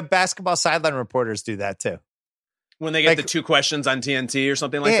that. The basketball sideline reporters do that too. When they get the 2 questions on TNT or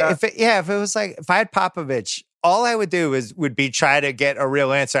something like that? If it was like, if I had Popovich, all I would do would be try to get a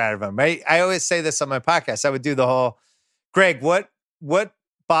real answer out of him, right? I always say this on my podcast. I would do the whole, Greg, what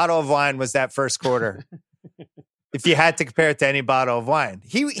bottle of wine was that first quarter? If you had to compare it to any bottle of wine.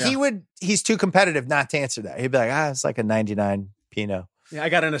 He's too competitive not to answer that. He'd be like, it's like a 99 Pinot. Yeah, I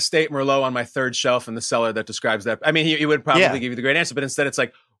got an Estate Merlot on my 3rd shelf in the cellar that describes that. I mean, he would probably give you the great answer, but instead it's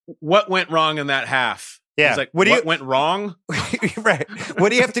like, what went wrong in that half? Yeah. It's like, what went wrong? Right. What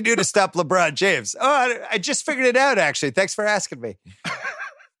do you have to do to stop LeBron James? Oh, I just figured it out, actually. Thanks for asking me.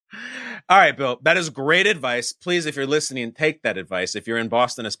 All right, Bill, that is great advice. Please, if you're listening, take that advice. If you're in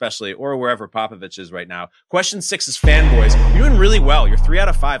Boston especially, or wherever Popovich is right now. Question 6 is fanboys. You're doing really well. You're 3 out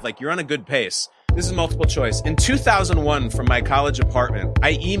of 5. Like, you're on a good pace. This is multiple choice. In 2001, from my college apartment,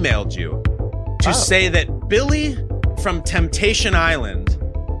 I emailed you to say that Billy from Temptation Island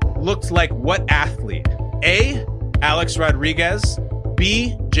looked like what athlete? A, Alex Rodriguez,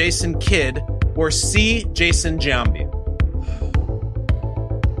 B, Jason Kidd, or C, Jason Giambi?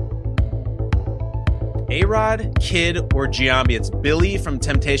 A-Rod, Kidd, or Giambi. It's Billy from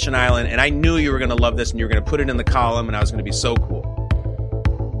Temptation Island, and I knew you were going to love this, and you were going to put it in the column, and I was going to be so cool.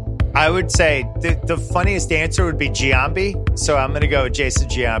 I would say the funniest answer would be Giambi, so I'm going to go with Jason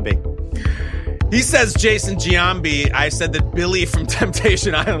Giambi. He says Jason Giambi. I said that Billy from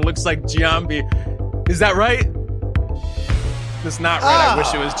Temptation Island looks like Giambi. Is that right? That's not right. I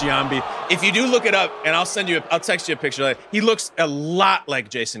wish it was Giambi. If you do look it up, and I'll text you a picture. He looks a lot like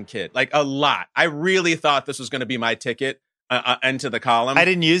Jason Kidd, like a lot. I really thought this was going to be my ticket into the column. I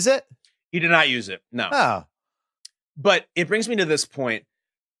didn't use it? You did not use it, no. Oh. But it brings me to this point.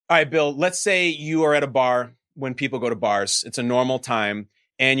 All right, Bill, let's say you are at a bar when people go to bars. It's a normal time,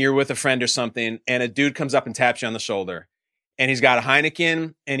 and you're with a friend or something, and a dude comes up and taps you on the shoulder. And he's got a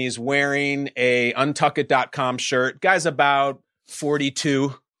Heineken, and he's wearing a untuckit.com shirt. Guy's about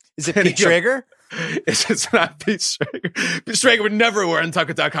 42. Is it Pete Schrager? It's not Pete Schrager. Pete Schrager would never wear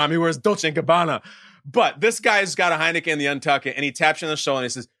untuckit.com. He wears Dolce & Gabbana. But this guy's got a Heineken, the Untuckit, and he taps you on the shoulder, and he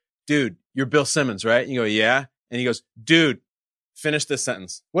says, dude, you're Bill Simmons, right? And you go, yeah. And he goes, dude, finish this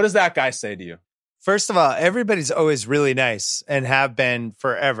sentence. What does that guy say to you? First of all, everybody's always really nice and have been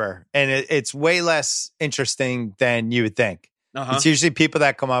forever. And it's way less interesting than you would think. Uh-huh. It's usually people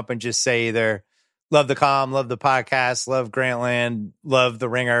that come up and just say either love the column, love the podcast, love Grantland, love the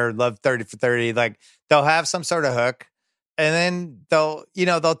Ringer, love 30 for 30. Like they'll have some sort of hook and then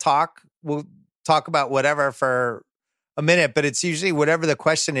they'll talk. We'll talk about whatever for a minute, but it's usually whatever the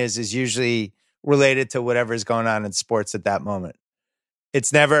question is usually related to whatever's going on in sports at that moment.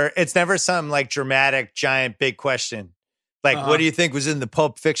 It's never some like dramatic, giant, big question. Like, what do you think was in the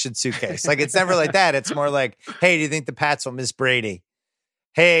Pulp Fiction suitcase? Like, it's never like that. It's more like, hey, do you think the Pats will miss Brady?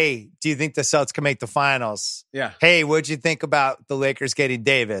 Hey, do you think the Celtics can make the finals? Yeah. Hey, what'd you think about the Lakers getting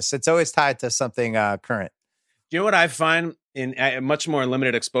Davis? It's always tied to something current. Do you know what I find in much more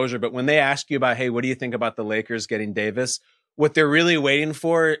limited exposure? But when they ask you about, hey, what do you think about the Lakers getting Davis? What they're really waiting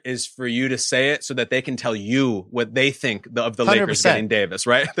for is for you to say it so that they can tell you what they think of the 100%. Lakers getting Davis,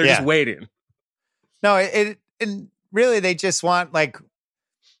 right? They're just waiting. No, and really they just want like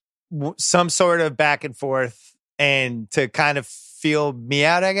some sort of back and forth and to kind of feel me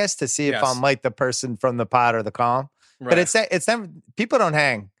out, I guess, to see if I'm like the person from the pod or the column. Right. But it's never, people don't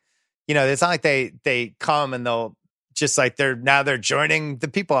hang. It's not like they come and they'll just like they're joining the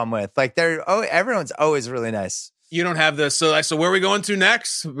people I'm with. Like everyone's always really nice. You don't have this. So where are we going to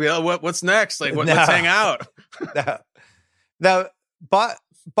next? What's next? Like, let's hang out. No,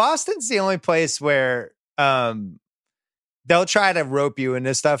 Boston's the only place where they'll try to rope you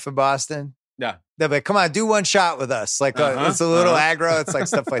into stuff in Boston. Yeah. They'll be like, come on, do one shot with us. Like, it's a little aggro. It's like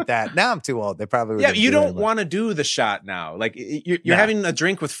stuff like that. Now I'm too old. They probably would. Yeah, you don't want to do the shot now. Like, you're having a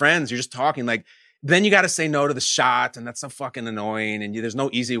drink with friends. You're just talking. Like, then you got to say no to the shot, and that's so fucking annoying. And there's no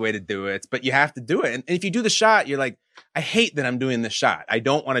easy way to do it, but you have to do it. And if you do the shot, you're like, I hate that I'm doing this shot. I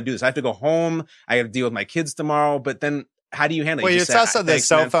don't want to do this. I have to go home. I got to deal with my kids tomorrow. But then, how do you handle it? Well, it's also the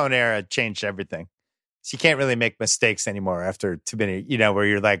cell phone era changed everything. So you can't really make mistakes anymore after too many. Where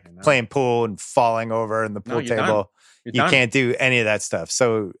you're like playing pool and falling over in the pool table. You can't do any of that stuff.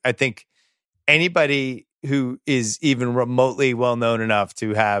 So I think anybody who is even remotely well known enough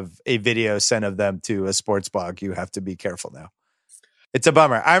to have a video sent of them to a sports blog, you have to be careful now. It's a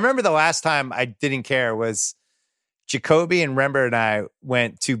bummer. I remember the last time I didn't care was Jacoby and Rember and I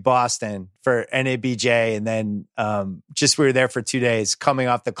went to Boston for NABJ. And then we were there for 2 days coming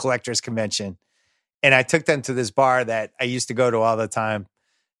off the collectors convention. And I took them to this bar that I used to go to all the time.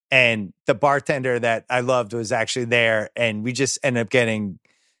 And the bartender that I loved was actually there. And we just ended up getting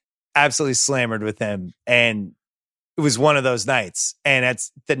absolutely slammered with him. And it was one of those nights. And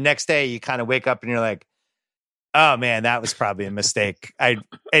it's the next day you kind of wake up and you're like, oh man, that was probably a mistake. And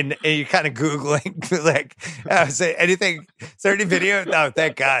you're kind of Googling like, say anything, is there any video? No,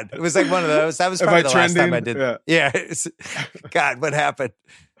 thank God. It was like one of those. That was probably the last time I did. Yeah. God, what happened?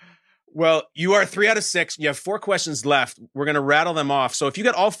 Well, you are 3 out of 6. You have 4 questions left. We're going to rattle them off. So if you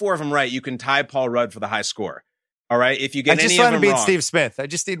get all 4 of them right, you can tie Paul Rudd for the high score. All right. If you get any of them wrong, I just want to beat Steve Smith. I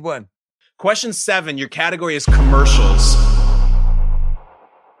just need one. Question 7. Your category is commercials.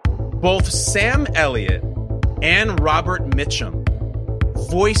 Both Sam Elliott and Robert Mitchum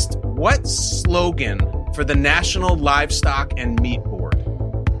voiced what slogan for the National Livestock and Meat Board?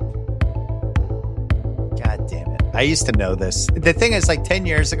 God damn it. I used to know this. The thing is, like 10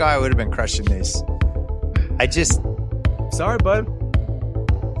 years ago, I would have been crushing these. Sorry, bud.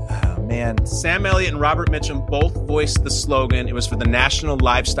 Oh, man. Sam Elliott and Robert Mitchum both voiced the slogan. It was for the National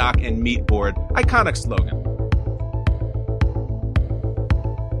Livestock and Meat Board. Iconic slogan.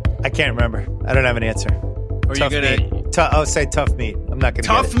 I can't remember. I don't have an answer. Are you going to... I'll say tough meat. I'm not going to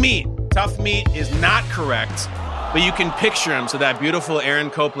Tough meat. Tough meat is not correct. But you can picture him. So that beautiful Aaron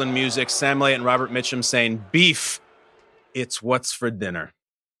Copland music, Sam Elliott and Robert Mitchum saying, beef, it's what's for dinner.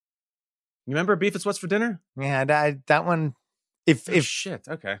 You remember beef, it's what's for dinner? Yeah, that one. Shit,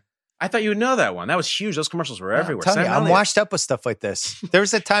 okay. I thought you would know that one. That was huge. Those commercials were everywhere. I'm washed up with stuff like this. There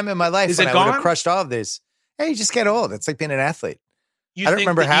was a time in my life when I would have crushed all of these. Hey, you just get old. It's like being an athlete. I don't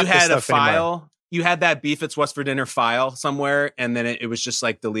remember half the stuff anymore. You had that beef, it's what's for dinner file somewhere, and then it was just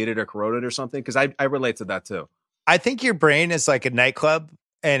like deleted or corroded or something? Because I relate to that too. I think your brain is like a nightclub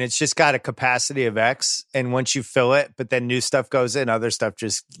and it's just got a capacity of X. And once you fill it, but then new stuff goes in, other stuff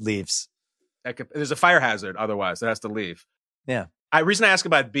just leaves. There's a fire hazard. Otherwise, it has to leave. Yeah. Reason I ask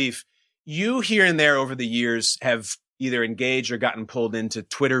about beef, you here and there over the years have either engaged or gotten pulled into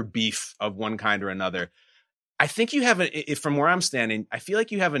Twitter beef of one kind or another. I think you have from where I'm standing, I feel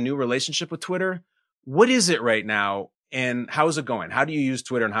like you have a new relationship with Twitter. What is it right now? And how is it going? How do you use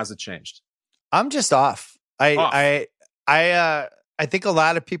Twitter and how's it changed? I'm just off. I think a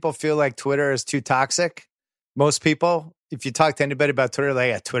lot of people feel like Twitter is too toxic. Most people, if you talk to anybody about Twitter, like,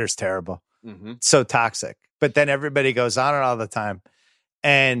 yeah, Twitter's terrible. Mm-hmm. So toxic. But then everybody goes on it all the time.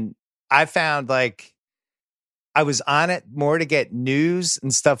 And I found like I was on it more to get news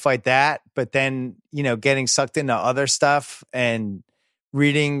and stuff like that. But then, getting sucked into other stuff and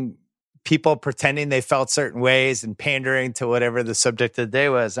reading people pretending they felt certain ways and pandering to whatever the subject of the day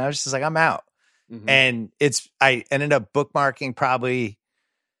was. And I was just like, I'm out. Mm-hmm. And I ended up bookmarking probably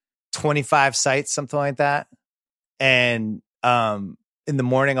 25 sites, something like that. And in the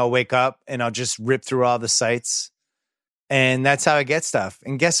morning, I'll wake up and I'll just rip through all the sites. And that's how I get stuff.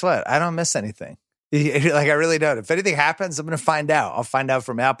 And guess what? I don't miss anything. Like, I really don't. If anything happens, I'm going to find out. I'll find out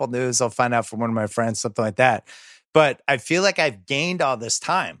from Apple News. I'll find out from one of my friends, something like that. But I feel like I've gained all this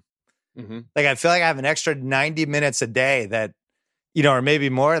time. Mm-hmm. Like, I feel like I have an extra 90 minutes a day that, or maybe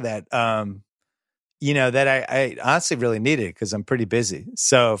more that, that I honestly really needed because I'm pretty busy.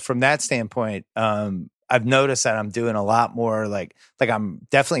 So from that standpoint, I've noticed that I'm doing a lot more like I'm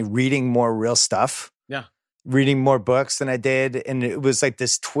definitely reading more real stuff. Yeah. Reading more books than I did. And it was like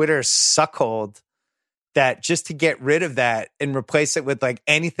this Twitter suckhold that just to get rid of that and replace it with like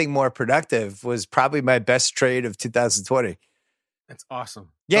anything more productive was probably my best trade of 2020. That's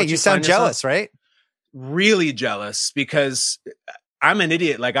awesome. Yeah, Don't you sound jealous, right? Really jealous because I'm an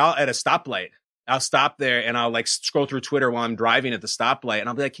idiot. Like at a stoplight, I'll stop there and I'll like scroll through Twitter while I'm driving at the stoplight. And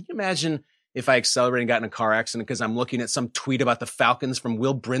I'll be like, can you imagine if I accelerated and got in a car accident because I'm looking at some tweet about the Falcons from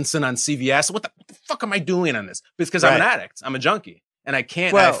Will Brinson on CVS? What the fuck am I doing on this? Because I'm an addict. I'm a junkie. And I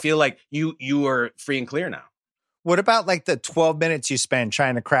can't. Well, I feel like you are free and clear now. What about like the 12 minutes you spend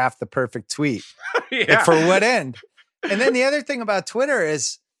trying to craft the perfect tweet? Yeah. Like, for what end? And then the other thing about Twitter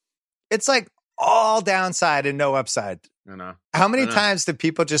is it's like all downside and no upside. I know. How many times do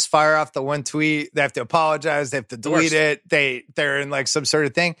people just fire off the one tweet? They have to apologize. They have to delete it. They're in like some sort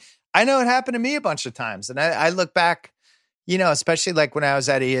of thing. I know it happened to me a bunch of times. And I look back, especially like when I was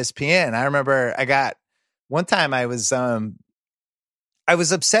at ESPN, I remember one time I was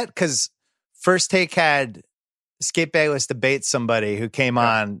upset because First Take had Skip Bayless debate somebody who came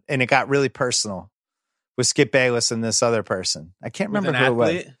on and it got really personal with Skip Bayless and this other person. I can't remember who it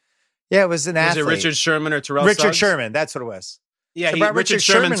was. Yeah, it was an athlete. Was it Richard Sherman or Terrell Richard Suggs? Sherman, that's what it was. Yeah, Richard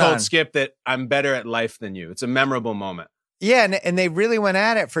Sherman told Skip that I'm better at life than you. It's a memorable moment. Yeah, and they really went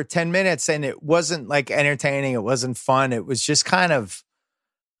at it for 10 minutes, and it wasn't like entertaining. It wasn't fun. It was just kind of,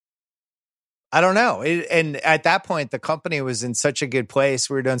 I don't know. And at that point, the company was in such a good place.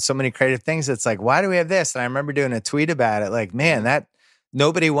 We were doing so many creative things. It's like, why do we have this? And I remember doing a tweet about it. Like, man,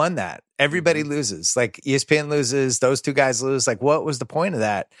 nobody won that. Everybody loses. Like ESPN loses. Those two guys lose. Like, what was the point of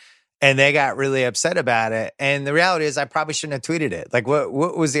that? And they got really upset about it. And the reality is I probably shouldn't have tweeted it. Like, what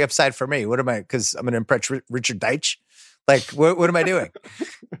was the upside for me? Because I'm going to impress Richard Deitch? Like, what am I doing?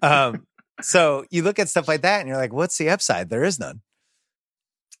 So you look at stuff like that and you're like, what's the upside? There is none.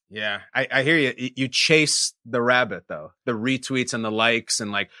 Yeah, I hear you. You chase the rabbit, though. The retweets and the likes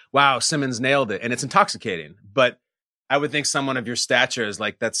and like, wow, Simmons nailed it. And it's intoxicating. But I would think someone of your stature is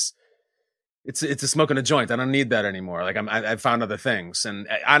like, it's a smoking a joint. I don't need that anymore. Like I've found other things. And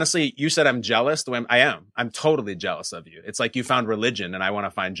honestly, you said I'm jealous. The way I am. I'm totally jealous of you. It's like you found religion and I want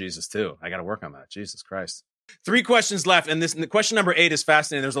to find Jesus too. I got to work on that. Jesus Christ. 3 questions left. And question number 8 is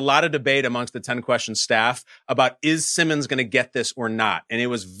fascinating. There's a lot of debate amongst the 10 question staff about is Simmons going to get this or not? And it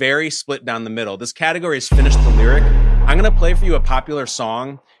was very split down the middle. This category is finish the lyric. I'm going to play for you a popular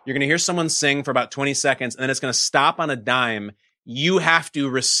song. You're going to hear someone sing for about 20 seconds and then it's going to stop on a dime. You have to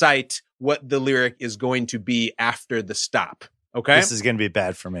recite what the lyric is going to be after the stop. Okay? This is going to be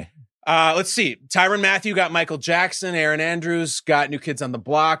bad for me. Let's see. Tyrann Mathieu got Michael Jackson. Aaron Andrews got New Kids on the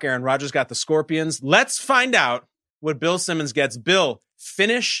Block. Aaron Rodgers got the Scorpions. Let's find out what Bill Simmons gets. Bill,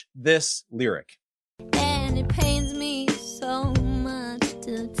 finish this lyric. And it pains me so much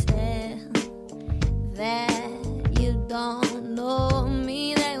to tell that you don't know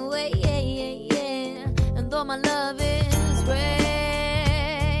me that way. And though my love is rare,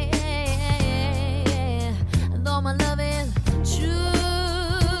 and though my love is true,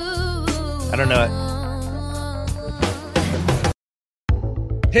 I don't know it.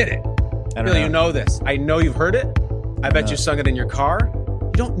 Hit it. Bill, you know this. I know you've heard it. I bet you sung it in your car.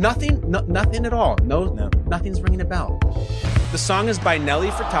 You don't, nothing at all. No, nothing's ringing a bell. The song is by Nelly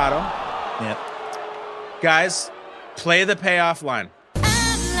Furtado. Yep. Guys, play the payoff line.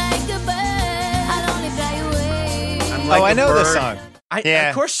 I know this song.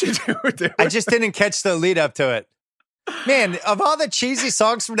 Of course you do. Dude. I just didn't catch the lead up to it. Man, of all the cheesy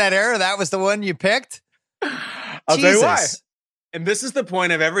songs from that era, that was the one you picked? I'll tell you why. And this is the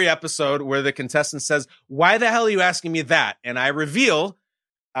point of every episode where the contestant says, why the hell are you asking me that? And I reveal,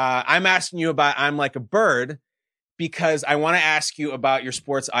 I'm asking you about I'm Like a Bird because I want to ask you about your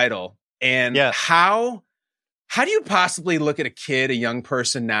sports idol. And how do you possibly look at a young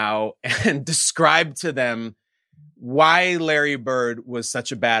person now, and describe to them why Larry Bird was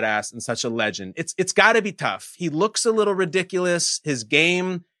such a badass and such a legend? It's got to be tough. He looks a little ridiculous. His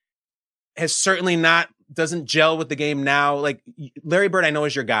game has certainly doesn't gel with the game now. Like, Larry Bird, I know,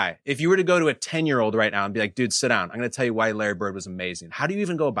 is your guy. If you were to go to a 10-year-old right now and be like, dude, sit down, I'm going to tell you why Larry Bird was amazing. How do you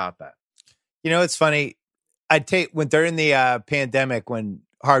even go about that? You know, it's funny. When during the pandemic, when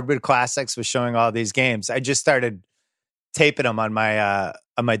Hardwood Classics was showing all these games, I just started taping them on my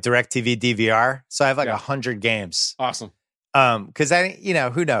DirecTV DVR. So I have 100 games. Awesome. Because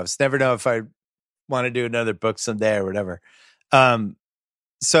who knows? Never know if I want to do another book someday or whatever.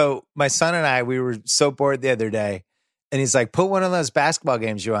 So my son and I, we were so bored the other day, and he's like, put one of those basketball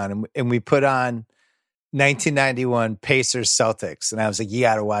games you on. And we put on 1991 Pacers Celtics. And I was like, you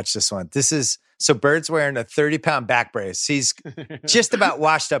got to watch this one. So Bird's wearing a 30-pound back brace. He's just about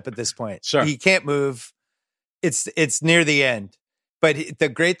washed up at this point. Sure. He can't move. It's near the end. But the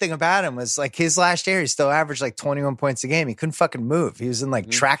great thing about him was, like, his last year, he still averaged like 21 points a game. He couldn't fucking move. He was in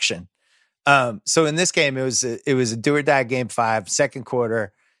traction. So in this game, it was a do or die game 5, second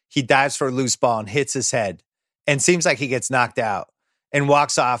quarter. He dives for a loose ball and hits his head, and seems like he gets knocked out and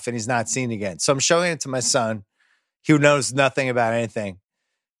walks off, and he's not seen again. So I'm showing it to my son, who knows nothing about anything.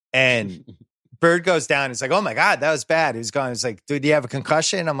 And Bird goes down. He's like, oh my God, that was bad. He's gone. He's like, dude, do you have a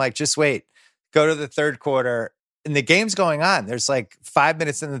concussion? I'm like, just wait. Go to the third quarter. And the game's going on. There's like 5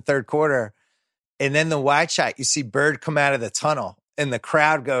 minutes in the third quarter. And then the wide shot, you see Bird come out of the tunnel, and the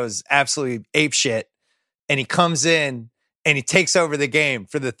crowd goes absolutely apeshit. And he comes in and he takes over the game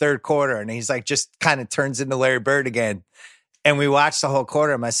for the third quarter. And he's like, just kind of turns into Larry Bird again. And we watched the whole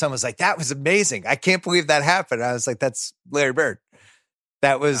quarter. And my son was like, that was amazing. I can't believe that happened. I was like, that's Larry Bird.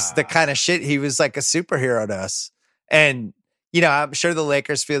 That was the kind of shit. He was like a superhero to us. And, I'm sure the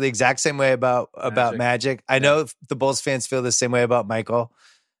Lakers feel the exact same way about Magic. I know the Bulls fans feel the same way about Michael.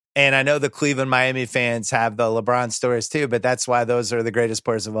 And I know the Cleveland, Miami fans have the LeBron stories too, but that's why those are the greatest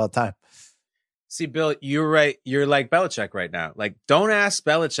players of all time. See, Bill, you're right. You're like Belichick right now. Like, don't ask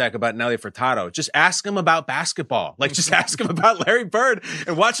Belichick about Nelly Furtado. Just ask him about basketball. Like, just ask him about Larry Bird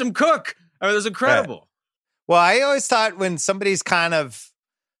and watch him cook. I mean, it was incredible. Right. Well, I always thought when somebody's kind of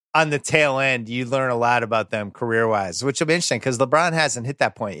on the tail end, you learn a lot about them career-wise, which will be interesting because LeBron hasn't hit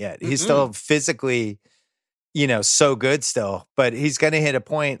that point yet. He's still physically, so good still, but he's going to hit a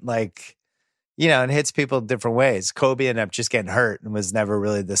point and hits people different ways. Kobe ended up just getting hurt and was never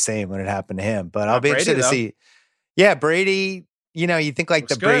really the same when it happened to him. But I'll be interested to see. Yeah, Brady, you think like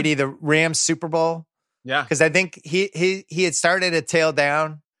Brady, the Rams Super Bowl. Yeah. Because I think he had started a tail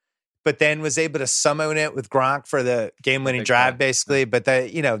down, but then was able to summon it with Gronk for the game-winning drive, basically. But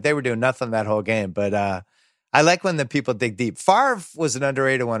they were doing nothing that whole game. But I like when the people dig deep. Favre was an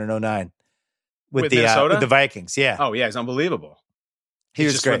underrated one in 2009 with the Vikings. Yeah. Oh yeah, he's unbelievable. He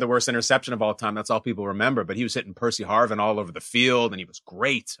was just great. the worst interception of all time. That's all people remember. But he was hitting Percy Harvin all over the field, and he was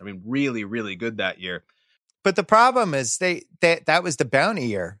great. I mean, really, really good that year. But the problem is that was the bounty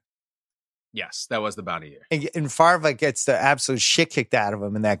year. Yes, that was the bounty year. And Favre gets the absolute shit kicked out of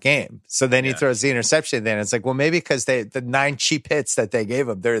him in that game. So then he throws the interception. Then it's like, well, maybe because the 9 cheap hits that they gave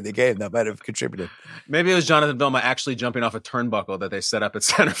him during the game that might have contributed. Maybe it was Jonathan Vilma actually jumping off a turnbuckle that they set up at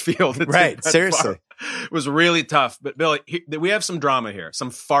center field. Right, seriously. It was really tough. But Bill, we have some drama here,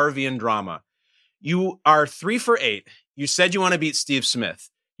 some Farvian drama. You are 3 for 8. You said you want to beat Steve Smith.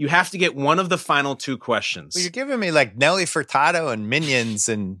 You have to get one of the final 2 questions. Well, you're giving me like Nelly Furtado and Minions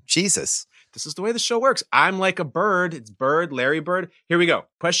and Jesus. This is the way the show works. I'm like a bird. It's Bird, Larry Bird. Here we go.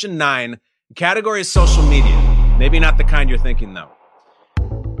 Question 9. Category is social media. Maybe not the kind you're thinking, though.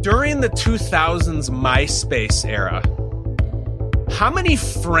 During the 2000s MySpace era, how many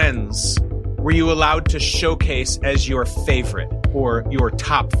friends were you allowed to showcase as your favorite or your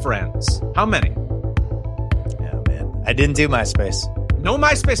top friends? How many? Oh, man. I didn't do MySpace. No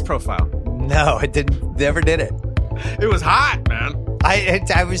MySpace profile? No, I didn't. Never did it. It was hot, man.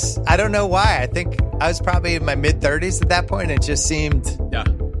 I don't know why. I think I was probably in my mid-30s at that point. It just seemed,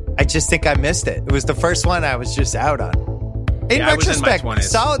 I just think I missed it. It was the first one I was just out on. In retrospect,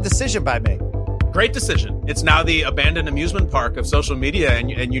 solid decision by me. Great decision. It's now the abandoned amusement park of social media,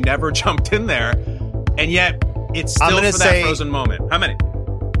 and you never jumped in there. And yet, it's still for that frozen moment. How many?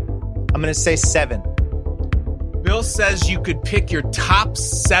 I'm going to say 7. Bill says you could pick your top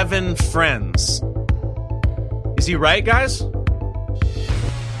 7 friends. Is he right, guys?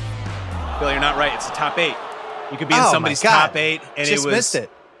 Bill, you're not right. It's the top 8. You could be in somebody's top 8, and just missed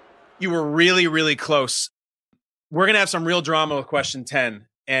it. You were really, really close. We're going to have some real drama with question 10,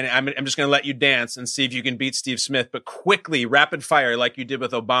 and I'm just going to let you dance and see if you can beat Steve Smith. But quickly, rapid fire, like you did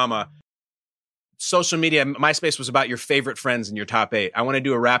with Obama. social media, MySpace was about your favorite friends in your top 8. I want to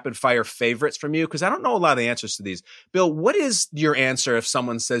do a rapid fire favorites from you because I don't know a lot of the answers to these. Bill, what is your answer if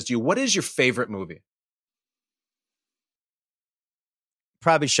someone says to you, what is your favorite movie?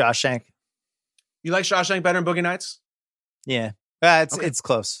 Probably Shawshank. You like Shawshank better than Boogie Nights? Yeah. It's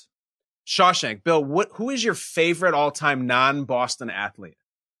close. Shawshank. Bill, who is your favorite all-time non-Boston athlete?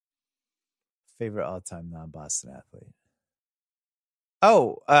 Favorite all-time non-Boston athlete?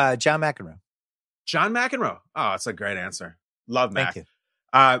 Oh, John McEnroe. John McEnroe. Oh, that's a great answer. Love Mac. Thank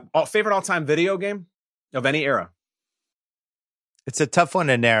you. Favorite all-time video game of any era? It's a tough one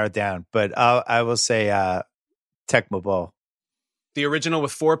to narrow down, but I will say Tecmo Bowl. The original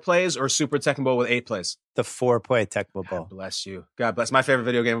with 4 plays or Super Tecmo Bowl with 8 plays? The 4-play Tecmo Bowl. God bless you. God bless. My favorite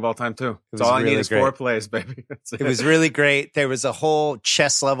video game of all time, too. That's all I need is 4 plays, baby. It was really great. There was a whole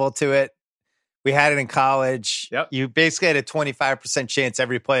chess level to it. We had it in college. Yep. You basically had a 25% chance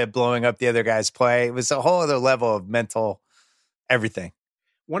every play of blowing up the other guy's play. It was a whole other level of mental everything.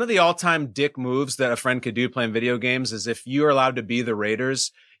 One of the all-time dick moves that a friend could do playing video games is if you're allowed to be the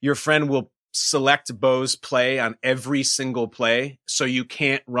Raiders, your friend will select Bo's play on every single play, so you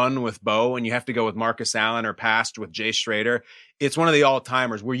can't run with Bo and you have to go with Marcus Allen or pass with Jay Schrader. It's one of the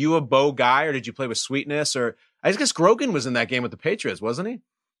all-timers. Were you a Bo guy or did you play with Sweetness? Or I guess Grogan was in that game with the Patriots, wasn't he?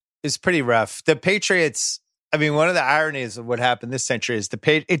 It's pretty rough. The Patriots, I mean, one of the ironies of what happened this century is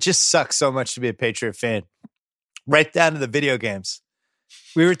it just sucks so much to be a Patriot fan. Right down to the video games.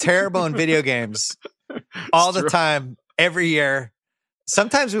 We were terrible in video games all the time, every year.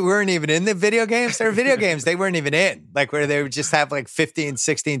 Sometimes we weren't even in the video games. There were video games they weren't even in, like where they would just have like 15,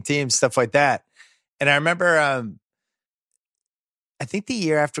 16 teams, stuff like that. And I remember, I think the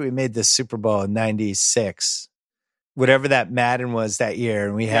year after we made the Super Bowl in 96, whatever that Madden was that year,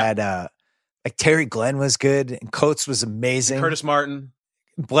 and we had like Terry Glenn was good, and Coates was amazing. And Curtis Martin.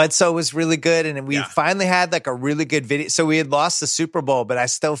 Bledsoe was really good, and we finally had like a really good video. So we had lost the Super Bowl, but I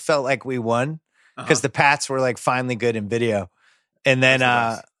still felt like we won because the Pats were like finally good in video. And then,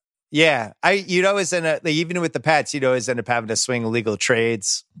 you'd always end up, like, even with the Pats, you'd always end up having to swing illegal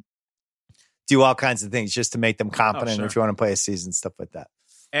trades, do all kinds of things just to make them competent if you want to play a season, stuff like that.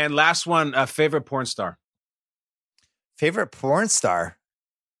 And last one, favorite porn star. Favorite porn star?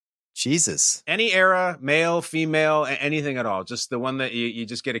 Jesus. Any era, male, female, anything at all. Just the one that you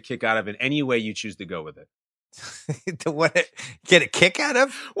just get a kick out of in any way you choose to go with it. The one get a kick out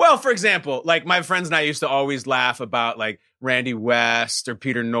of? Well, for example, like my friends and I used to always laugh about like Randy West or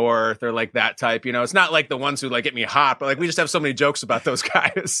Peter North or like that type. You know, it's not like the ones who like get me hot, but like we just have so many jokes about those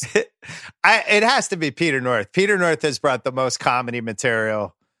guys. It has to be Peter North. Peter North has brought the most comedy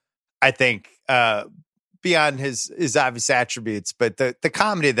material, I think, beyond his obvious attributes, but the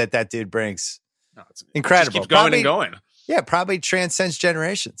comedy that dude brings, incredible. Just keeps going and going. Yeah, probably transcends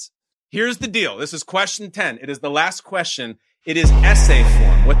generations. Here's the deal. This is question 10. It is the last question. It is essay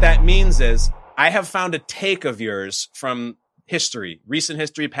form. What that means is I have found a take of yours from history, recent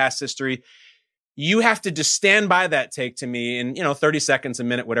history, past history. You have to just stand by that take to me in, 30 seconds, a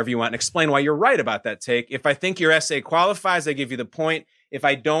minute, whatever you want, and explain why you're right about that take. If I think your essay qualifies, I give you the point. If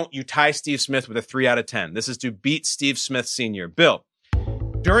I don't, you tie Steve Smith with a 3 out of 10. This is to beat Steve Smith Sr. Bill,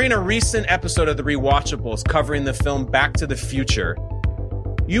 during a recent episode of The Rewatchables covering the film Back to the Future,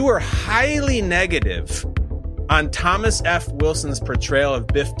 you were highly negative on Thomas F. Wilson's portrayal of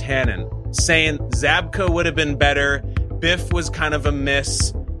Biff Tannen, saying Zabka would have been better, Biff was kind of a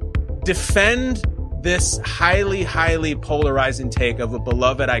miss. Defend this highly, highly polarizing take of a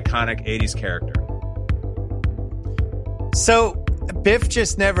beloved, iconic 80s character. So, Biff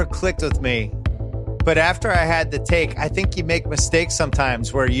just never clicked with me. But after I had the take, I think you make mistakes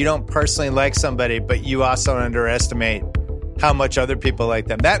sometimes where you don't personally like somebody, but you also underestimate how much other people like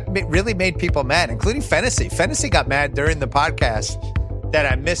them. That really made people mad, including Fennessy. Fennessy got mad during the podcast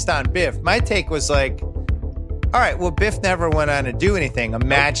that I missed on Biff. My take was like, all right, well, Biff never went on to do anything.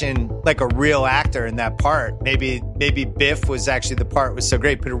 Imagine like a real actor in that part. Maybe Biff was actually, the part was so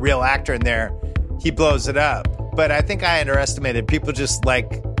great, put a real actor in there, he blows it up. But I think I underestimated. People just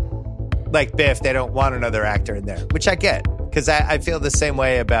like Biff, they don't want another actor in there, which I get, because I feel the same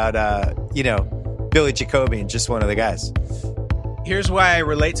way about, Billy Jacoby and just one of the guys. Here's why I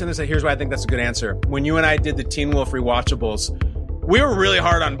relate to this, and here's why I think that's a good answer. When you and I did the Teen Wolf Rewatchables, we were really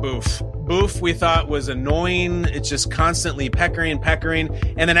hard on Boof. Boof we thought was annoying. It's just constantly peckering.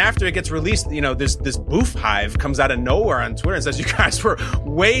 And then after it gets released, this Boof hive comes out of nowhere on Twitter and says, you guys were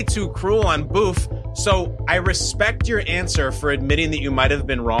way too cruel on Boof. So I respect your answer for admitting that you might have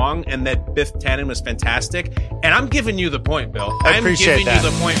been wrong and that Biff Tannen was fantastic. And I'm giving you the point, Bill. I'm giving you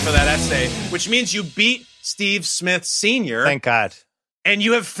the point for that essay, which means you beat Steve Smith Sr. Thank God. And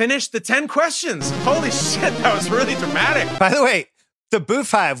you have finished the 10 questions. Holy shit, that was really dramatic. By the way, the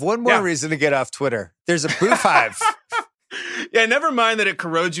Boof Hive, one more reason to get off Twitter. There's a Boof Hive. Yeah, never mind that it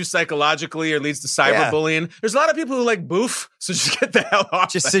corrodes you psychologically or leads to cyberbullying. There's a lot of people who like boof, so just get the hell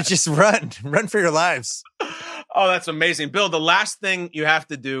off. Just run for your lives. Oh, that's amazing. Bill, the last thing you have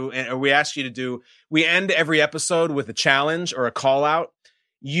to do, or we ask you to do, we end every episode with a challenge or a call out.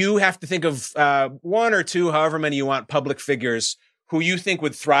 You have to think of one or two, however many you want, public figures who you think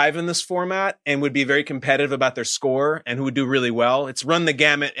would thrive in this format and would be very competitive about their score and who would do really well. It's run the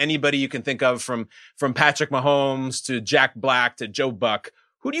gamut. Anybody you can think of from Patrick Mahomes to Jack Black to Joe Buck.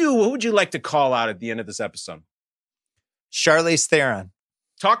 Who would you like to call out at the end of this episode? Charlize Theron.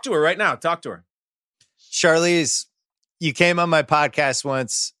 Talk to her right now. Talk to her. Charlize, you came on my podcast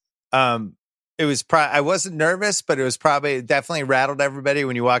once. It was I wasn't nervous, but it was definitely rattled everybody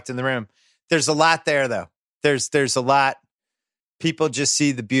when you walked in the room. There's a lot there, though. There's a lot. People just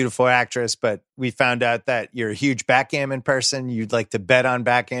see the beautiful actress, but we found out that you're a huge backgammon person. You'd like to bet on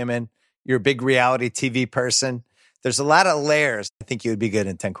backgammon. You're a big reality TV person. There's a lot of layers. I think you would be good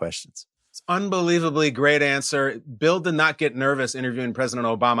in 10 questions. It's unbelievably great answer. Bill did not get nervous interviewing President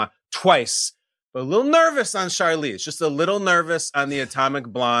Obama twice, but a little nervous on Charlize, just a little nervous on the Atomic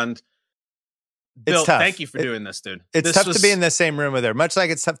Blonde. Bill, thank you for doing this, dude. It's tough to be in the same room with her, much like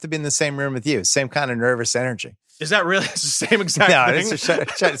it's tough to be in the same room with you. Same kind of nervous energy. Is that really it's the same exact thing? No, it's just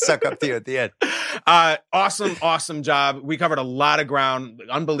trying to suck up to you at the end. Awesome job. We covered a lot of ground.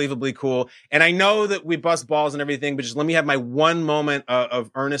 Unbelievably cool. And I know that we bust balls and everything, but just let me have my one moment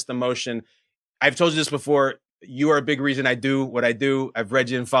of earnest emotion. I've told you this before. You are a big reason I do what I do. I've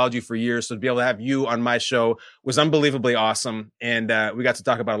read you and followed you for years. So to be able to have you on my show was unbelievably awesome. And we got to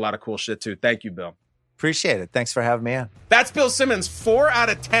talk about a lot of cool shit too. Thank you, Bill. Appreciate it. Thanks for having me on. That's Bill Simmons, 4 out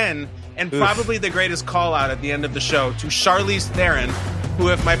of 10, and probably the greatest call out at the end of the show to Charlize Theron, who,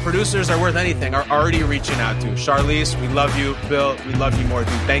 if my producers are worth anything, are already reaching out to. Charlize, we love you. Bill, we love you more,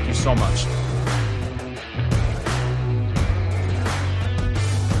 dude. Thank you so much.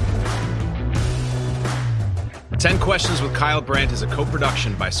 Ten Questions with Kyle Brandt is a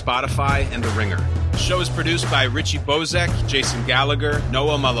co-production by Spotify and The Ringer. The show is produced by Richie Bozek, Jason Gallagher,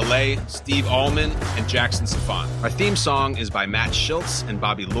 Noah Malalay, Steve Allman, and Jackson Safan. Our theme song is by Matt Schultz and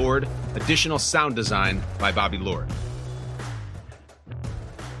Bobby Lord. Additional sound design by Bobby Lord.